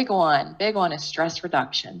a big one is stress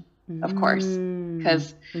reduction, of course,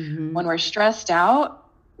 because when we're stressed out,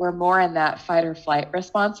 we're more in that fight or flight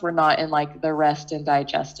response. We're not in like the rest and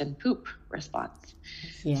digest and poop response.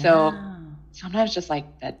 Yeah. So sometimes just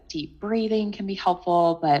like that deep breathing can be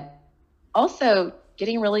helpful, but also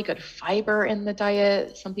getting really good fiber in the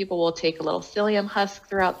diet. Some people will take a little psyllium husk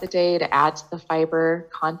throughout the day to add to the fiber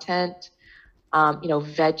content.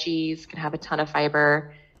 Veggies can have a ton of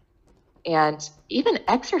fiber. And even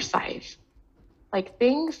exercise, like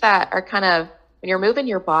things that are kind of, when you're moving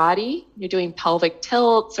your body, you're doing pelvic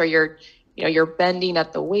tilts, or you're bending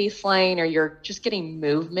at the waistline, or you're just getting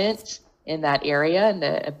movement in that area, in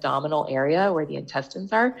the abdominal area where the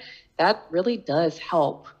intestines are, that really does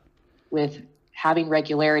help with having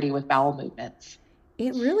regularity with bowel movements.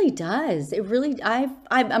 It really does.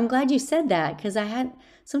 I'm glad you said that, because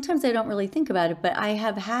sometimes I don't really think about it, but I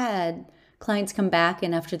have had clients come back,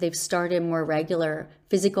 and after they've started more regular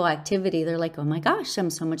physical activity, they're like, oh my gosh, I'm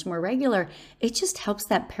so much more regular. It just helps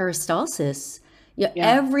that peristalsis. Yeah.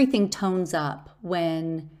 Everything tones up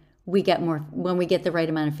when we get the right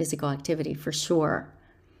amount of physical activity, for sure.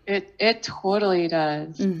 It totally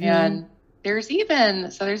does. Mm-hmm. And there's even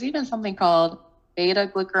something called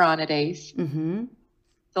beta glucuronidase. Mm-hmm.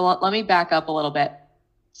 So let me back up a little bit.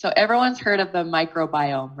 So everyone's heard of the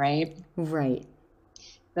microbiome, right? Right.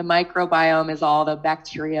 The microbiome is all the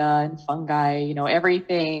bacteria and fungi,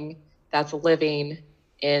 everything that's living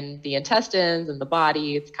in the intestines and the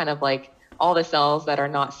body. It's kind of like all the cells that are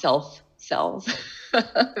not self cells.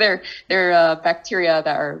 they're bacteria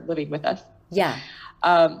that are living with us. Yeah.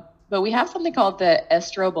 But we have something called the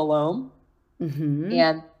estrobolome. Mm-hmm.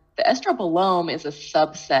 And the estrobolome is a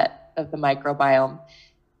subset of the microbiome.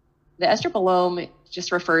 The estrobolome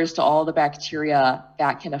just refers to all the bacteria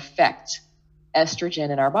that can affect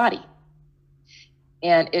estrogen in our body.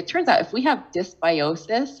 And it turns out if we have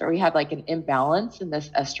dysbiosis, or we have like an imbalance in this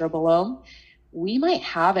estrobolome, we might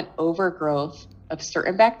have an overgrowth of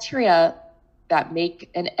certain bacteria that make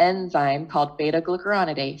an enzyme called beta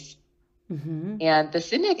glucuronidase. Mm-hmm. And the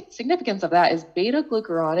significance of that is beta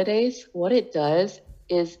glucuronidase, what it does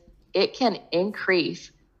is it can increase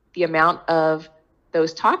the amount of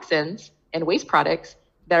those toxins and waste products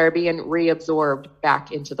that are being reabsorbed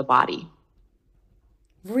back into the body.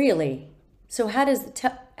 Really? So how does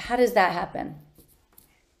that happen?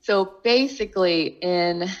 So basically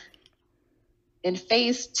in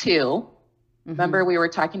phase 2, mm-hmm. remember we were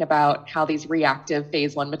talking about how these reactive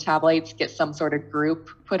phase 1 metabolites get some sort of group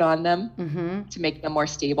put on them mm-hmm. to make them more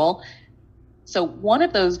stable. So one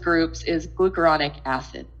of those groups is glucuronic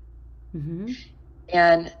acid. Mm-hmm.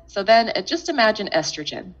 And so then just imagine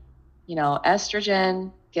estrogen.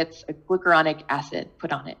 Estrogen gets a glucuronic acid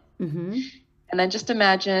put on it. Mm-hmm. And then just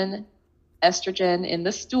imagine estrogen in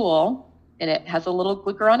the stool, and it has a little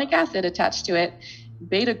glucuronic acid attached to it.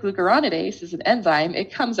 Beta glucuronidase is an enzyme.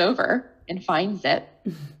 It comes over and finds it,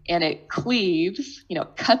 and it cleaves,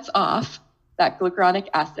 cuts off that glucuronic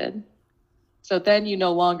acid. So then you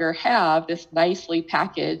no longer have this nicely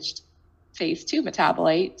packaged phase 2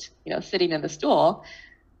 metabolite, sitting in the stool.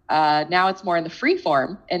 Now it's more in the free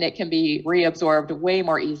form, and it can be reabsorbed way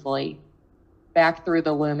more easily back through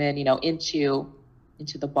the lumen, into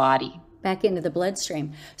the body. Back into the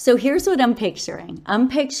bloodstream. So here's what I'm picturing. I'm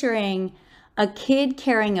picturing a kid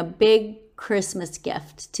carrying a big Christmas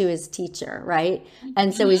gift to his teacher, right?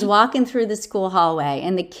 And so he's walking through the school hallway,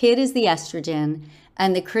 and the kid is the estrogen,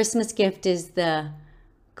 and the Christmas gift is the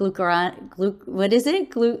glucuronic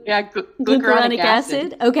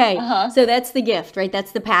acid. Okay. Uh-huh. So that's the gift, right?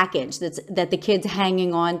 That's the package that the kid's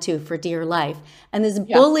hanging on to for dear life. And this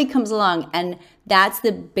bully comes along, and that's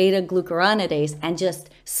the beta glucuronidase, and just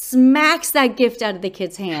smacks that gift out of the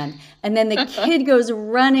kid's hand, and then the kid goes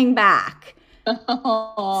running back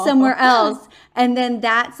somewhere else. And then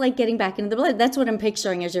that's like getting back into the blood. That's what I'm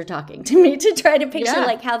picturing as you're talking to me, to try to picture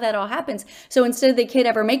like how that all happens. So instead of the kid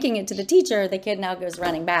ever making it to the teacher, the kid now goes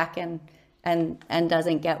running back and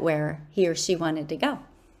doesn't get where he or she wanted to go.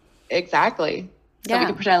 Exactly. So we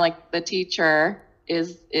can pretend like the teacher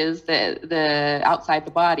is the outside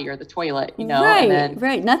the body or the toilet, Right, and then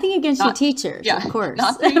right. Nothing against your teachers, of course.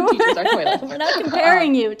 Not saying teachers are toilets. We're not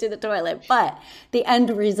comparing you to the toilet, but the end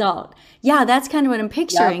result. Yeah, that's kind of what I'm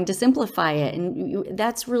picturing to simplify it. And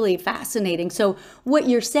that's really fascinating. So what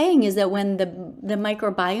you're saying is that when the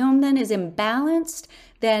microbiome then is imbalanced,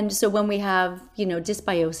 then so when we have,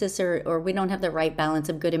 dysbiosis or we don't have the right balance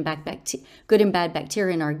of good and bad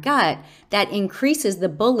bacteria in our gut, that increases the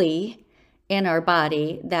bully in our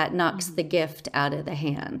body that knocks the gift out of the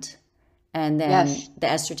hand. And then the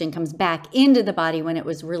estrogen comes back into the body when it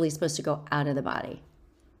was really supposed to go out of the body.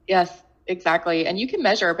 Yes, exactly. And you can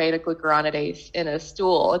measure beta-glucuronidase in a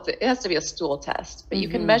stool. It has to be a stool test, but you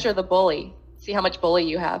can measure the bully, see how much bully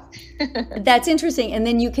you have. That's interesting. And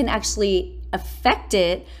then you can actually affect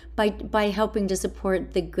it by helping to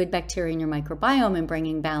support the good bacteria in your microbiome and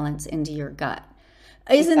bringing balance into your gut.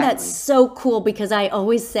 Isn't that so cool? Because I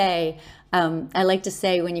always say, I like to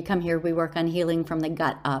say when you come here, we work on healing from the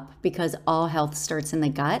gut up, because all health starts in the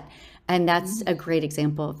gut. And that's a great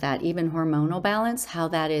example of that. Even hormonal balance, how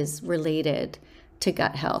that is related to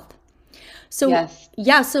gut health. So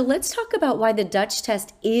so let's talk about why the Dutch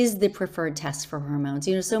test is the preferred test for hormones.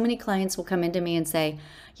 So many clients will come into me and say,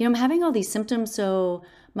 I'm having all these symptoms. So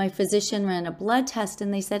my physician ran a blood test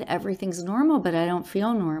and they said everything's normal, but I don't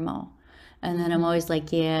feel normal. And then I'm always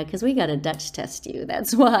like, yeah, because we got to Dutch test you.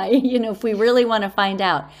 That's why, if we really want to find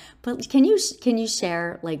out. But can you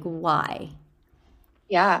share like why?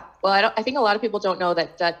 Yeah. Well, I think a lot of people don't know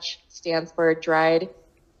that Dutch stands for dried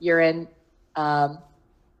urine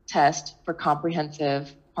test for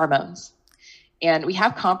comprehensive hormones. And we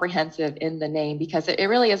have comprehensive in the name because it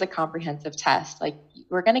really is a comprehensive test. Like,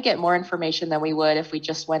 we're going to get more information than we would if we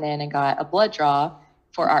just went in and got a blood draw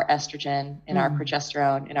for our estrogen and our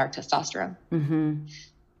progesterone and our testosterone.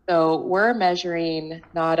 So we're measuring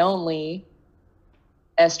not only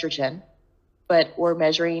estrogen, but we're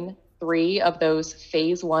measuring 3 of those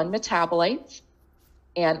phase 1 metabolites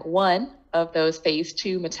and 1 of those phase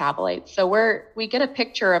 2 metabolites. So we get a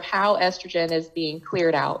picture of how estrogen is being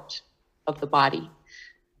cleared out of the body.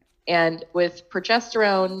 And with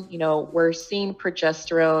progesterone, we're seeing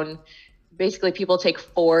progesterone, basically people take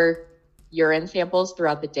 4 urine samples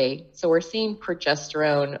throughout the day. So we're seeing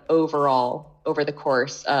progesterone overall over the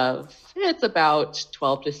course of, it's about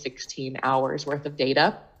 12 to 16 hours worth of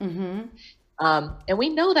data. And we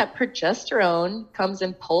know that progesterone comes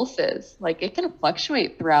in pulses, like it can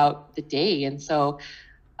fluctuate throughout the day. And so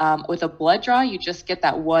with a blood draw, you just get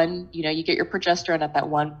that one, you get your progesterone at that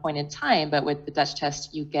one point in time, but with the Dutch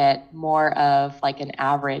test, you get more of like an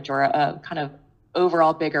average or a kind of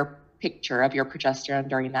overall bigger picture of your progesterone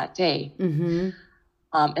during that day. And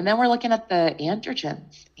then we're looking at the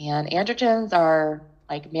androgens, and androgens are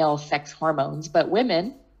like male sex hormones, but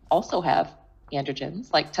women also have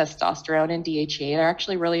androgens like testosterone and DHEA. They're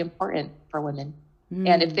actually really important for women.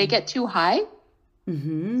 And if they get too high,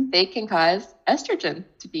 they can cause estrogen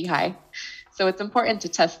to be high. So it's important to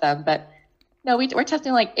test them. But no, we're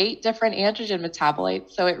testing like 8 different androgen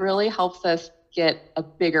metabolites. So it really helps us get a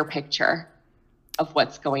bigger picture of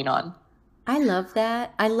what's going on. I love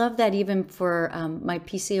that. I love that even for my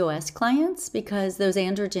PCOS clients, because those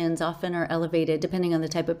androgens often are elevated depending on the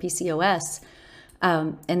type of PCOS.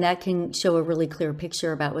 And that can show a really clear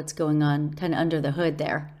picture about what's going on kind of under the hood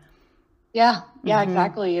there. Yeah,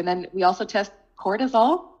 exactly. And then we also test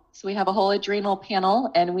cortisol. So we have a whole adrenal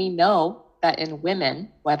panel, and we know that in women,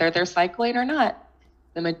 whether they're cycling or not,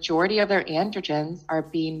 the majority of their androgens are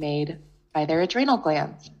being made by their adrenal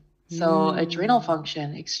glands. So adrenal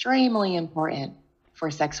function, extremely important for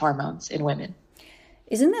sex hormones in women.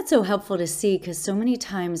 Isn't that so helpful to see? Because so many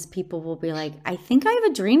times people will be like, I think I have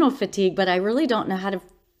adrenal fatigue, but I really don't know how to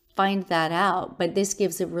find that out. But this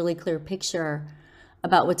gives a really clear picture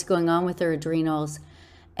about what's going on with their adrenals.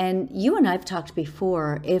 And you and I've talked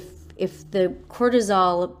before, if the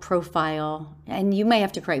cortisol profile, and you may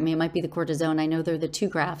have to correct me, it might be the cortisone, I know they're the 2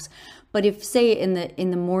 graphs, but if say in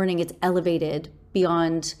the morning it's elevated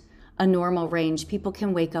beyond a normal range, people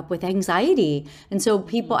can wake up with anxiety. And so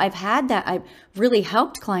I've had that, I've really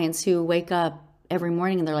helped clients who wake up every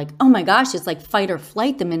morning and they're like, oh my gosh, it's like fight or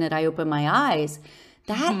flight the minute I open my eyes.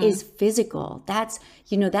 That is physical. That's,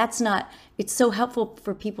 that's not, it's so helpful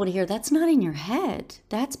for people to hear. That's not in your head.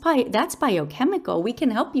 That's biochemical. We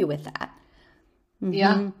can help you with that.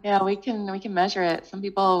 Yeah. We can measure it. Some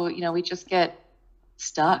people, we just get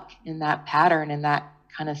stuck in that pattern, in that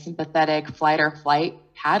kind of sympathetic flight or flight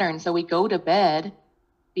pattern. So we go to bed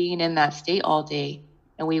being in that state all day,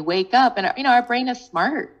 and we wake up and, our brain is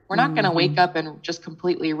smart. We're not going to wake up and just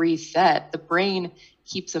completely reset. The brain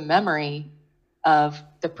keeps a memory of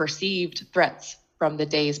the perceived threats from the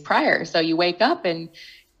days prior. So you wake up and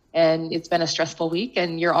it's been a stressful week,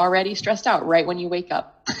 and you're already stressed out right when you wake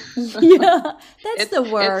up. Yeah, that's the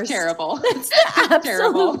worst. It's terrible. That's the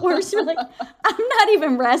absolute worst. You're like, I'm not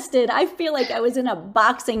even rested. I feel like I was in a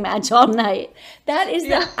boxing match all night. That is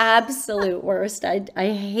the absolute worst. I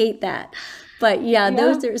hate that. But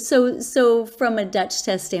those are so from a Dutch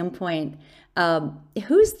test standpoint,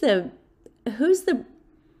 who's the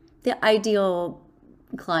ideal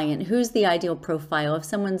client? Who's the ideal profile? If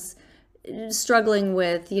someone's struggling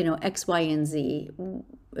with, X, Y, and Z,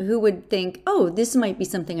 who would think, oh, this might be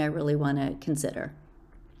something I really want to consider?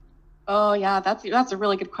 Oh yeah, that's a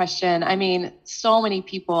really good question. I mean, so many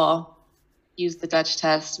people use the Dutch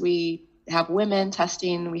test. We have women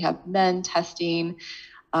testing, we have men testing.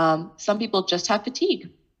 Some people just have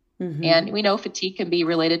fatigue. And we know fatigue can be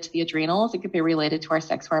related to the adrenals. It could be related to our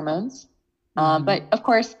sex hormones. But of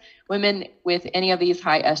course, women with any of these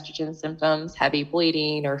high estrogen symptoms, heavy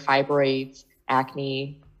bleeding or fibroids,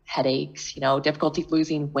 acne, headaches, difficulty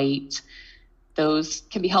losing weight, those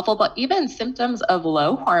can be helpful. But even symptoms of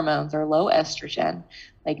low hormones or low estrogen,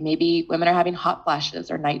 like maybe women are having hot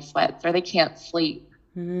flashes or night sweats, or they can't sleep,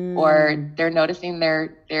 or they're noticing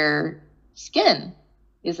their skin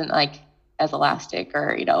isn't like as elastic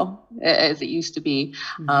or, as it used to be.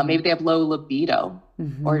 Maybe they have low libido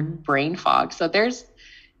or brain fog. So there's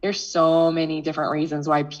so many different reasons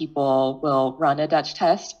why people will run a Dutch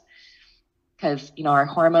test, because, our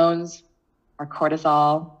hormones, our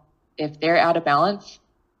cortisol, if they're out of balance,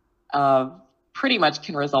 pretty much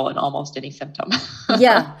can result in almost any symptom.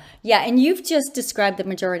 Yeah. And you've just described the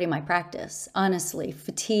majority of my practice, honestly.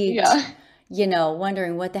 Fatigued,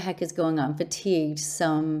 wondering what the heck is going on. Fatigued,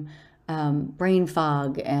 some brain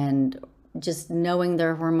fog, and just knowing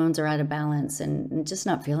their hormones are out of balance and just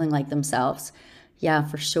not feeling like themselves. Yeah,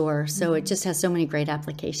 for sure. So it just has so many great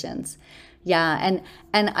applications. Yeah,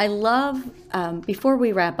 and I love, before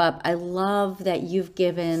we wrap up, I love that you've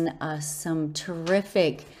given us some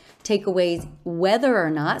terrific takeaways, whether or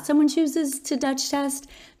not someone chooses to Dutch test,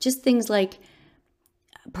 just things like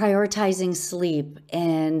prioritizing sleep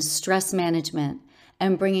and stress management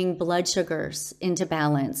and bringing blood sugars into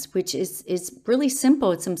balance, which is really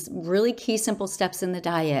simple. It's some really key simple steps in the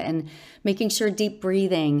diet, and making sure deep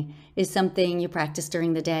breathing is something you practice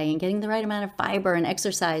during the day, and getting the right amount of fiber and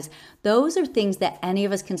exercise. Those are things that any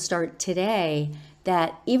of us can start today,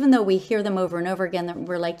 that even though we hear them over and over again, that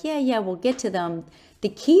we're like, yeah, we'll get to them. The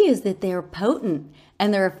key is that they're potent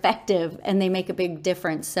and they're effective and they make a big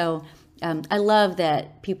difference. So I love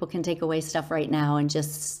that people can take away stuff right now and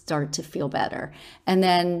just start to feel better. And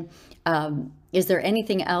then is there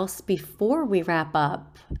anything else before we wrap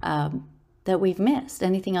up that we've missed?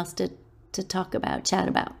 Anything else to talk about, chat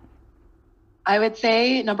about? I would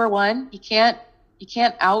say, number one, you can't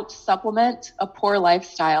out supplement a poor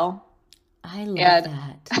lifestyle. I love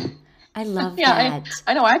that. I love that.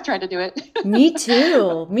 I know I've tried to do it. Me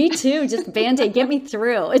too. Just Band-Aid, get me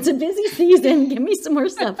through. It's a busy season. Give me some more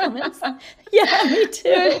supplements. Yeah, me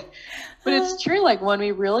too. But it's true. Like, when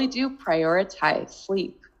we really do prioritize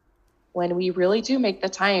sleep, when we really do make the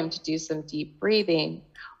time to do some deep breathing,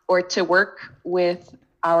 or to work with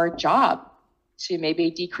our job to maybe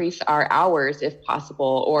decrease our hours if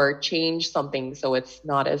possible, or change something so it's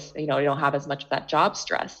not as, you don't have as much of that job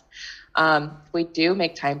stress. We do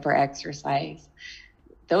make time for exercise.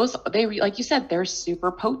 Like you said, they're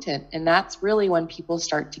super potent, and that's really when people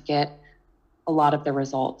start to get a lot of the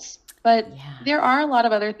results. But there are a lot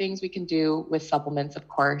of other things we can do with supplements, of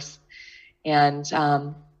course. And,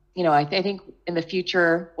 I think in the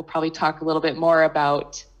future, we'll probably talk a little bit more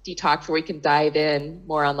about detox, where we can dive in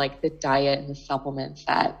more on like the diet and the supplements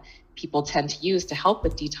that people tend to use to help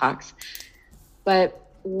with detox. But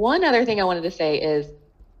one other thing I wanted to say is,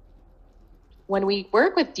 when we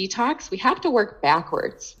work with detox, we have to work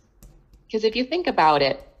backwards. Because if you think about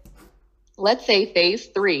it, let's say phase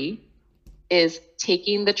 3 is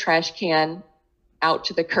taking the trash can out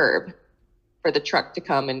to the curb for the truck to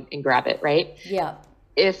come and grab it, right? Yeah.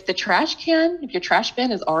 If your trash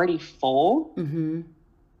bin is already full,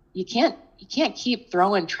 you can't keep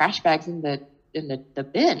throwing trash bags in the the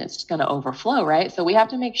bin, it's just going to overflow, right? So we have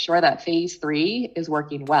to make sure that phase 3 is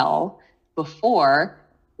working well before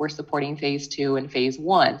we're supporting phase 2 and phase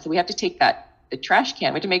 1. So we have to take the trash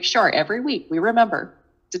can. We have to make sure every week we remember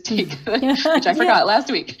to take which I forgot last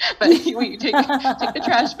week, but we take the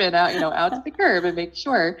trash bin out, out to the curb and make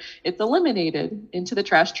sure it's eliminated into the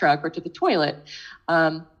trash truck or to the toilet.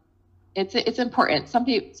 It's important.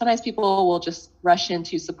 Sometimes people will just rush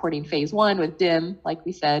into supporting phase 1 with DIM, like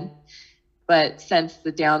we said, but since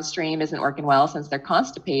the downstream isn't working well, since they're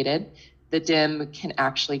constipated, the DIM can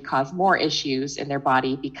actually cause more issues in their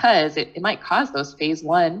body because it might cause those phase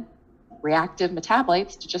 1 reactive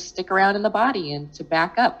metabolites to just stick around in the body and to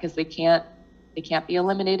back up because they can't be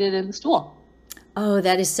eliminated in the stool. Oh,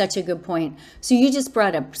 that is such a good point. So you just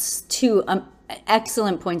brought up 2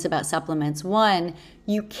 excellent points about supplements. One,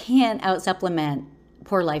 you can't out supplement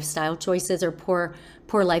poor lifestyle choices or poor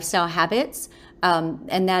lifestyle habits.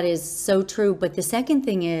 And that is so true. But the second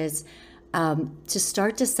thing is to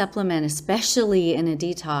start to supplement, especially in a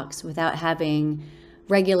detox, without having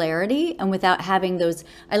regularity and without having those,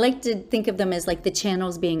 I like to think of them as like the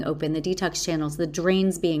channels being open, the detox channels, the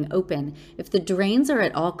drains being open. If the drains are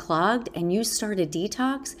at all clogged and you start a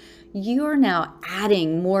detox, you are now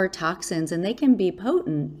adding more toxins, and they can be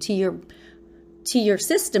potent to your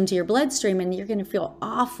system, to your bloodstream, and you're going to feel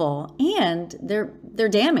awful, and they're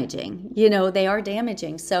damaging. They are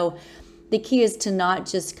damaging. So the key is to not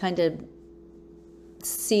just kind of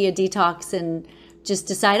see a detox and just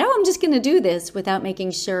decide, I'm just going to do this without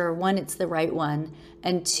making sure, 1, it's the right one,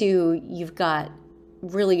 and 2, you're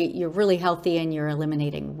really healthy and you're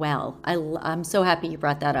eliminating well. I'm so happy you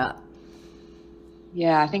brought that up.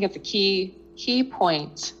 Yeah, I think it's a key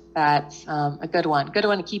point. That's a good one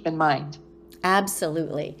to keep in mind.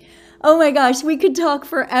 Absolutely. Oh my gosh, we could talk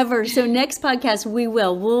forever. So next podcast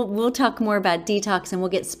we'll talk more about detox, and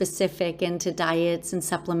we'll get specific into diets and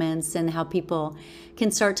supplements and how people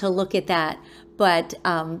can start to look at that. But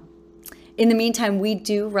in the meantime, we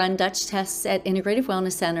do run Dutch tests at Integrative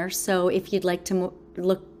Wellness Center. So if you'd like to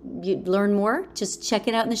learn more, just check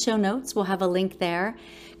it out in the show notes. We'll have a link there.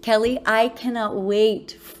 Kelly, I cannot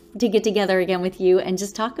wait to get together again with you and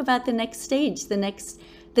just talk about the next stage, the next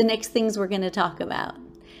things we're going to talk about.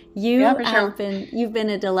 You've been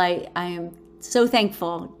a delight. I am so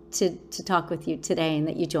thankful to talk with you today and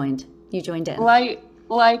that you joined in.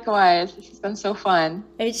 Likewise, this has been so fun.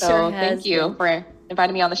 It sure has. Thank you for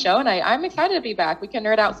inviting me on the show, and I'm excited to be back. We can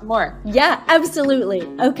nerd out some more. Yeah, absolutely.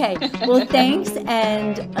 Okay. Well, thanks,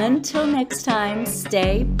 and until next time,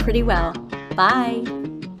 stay pretty well. Bye.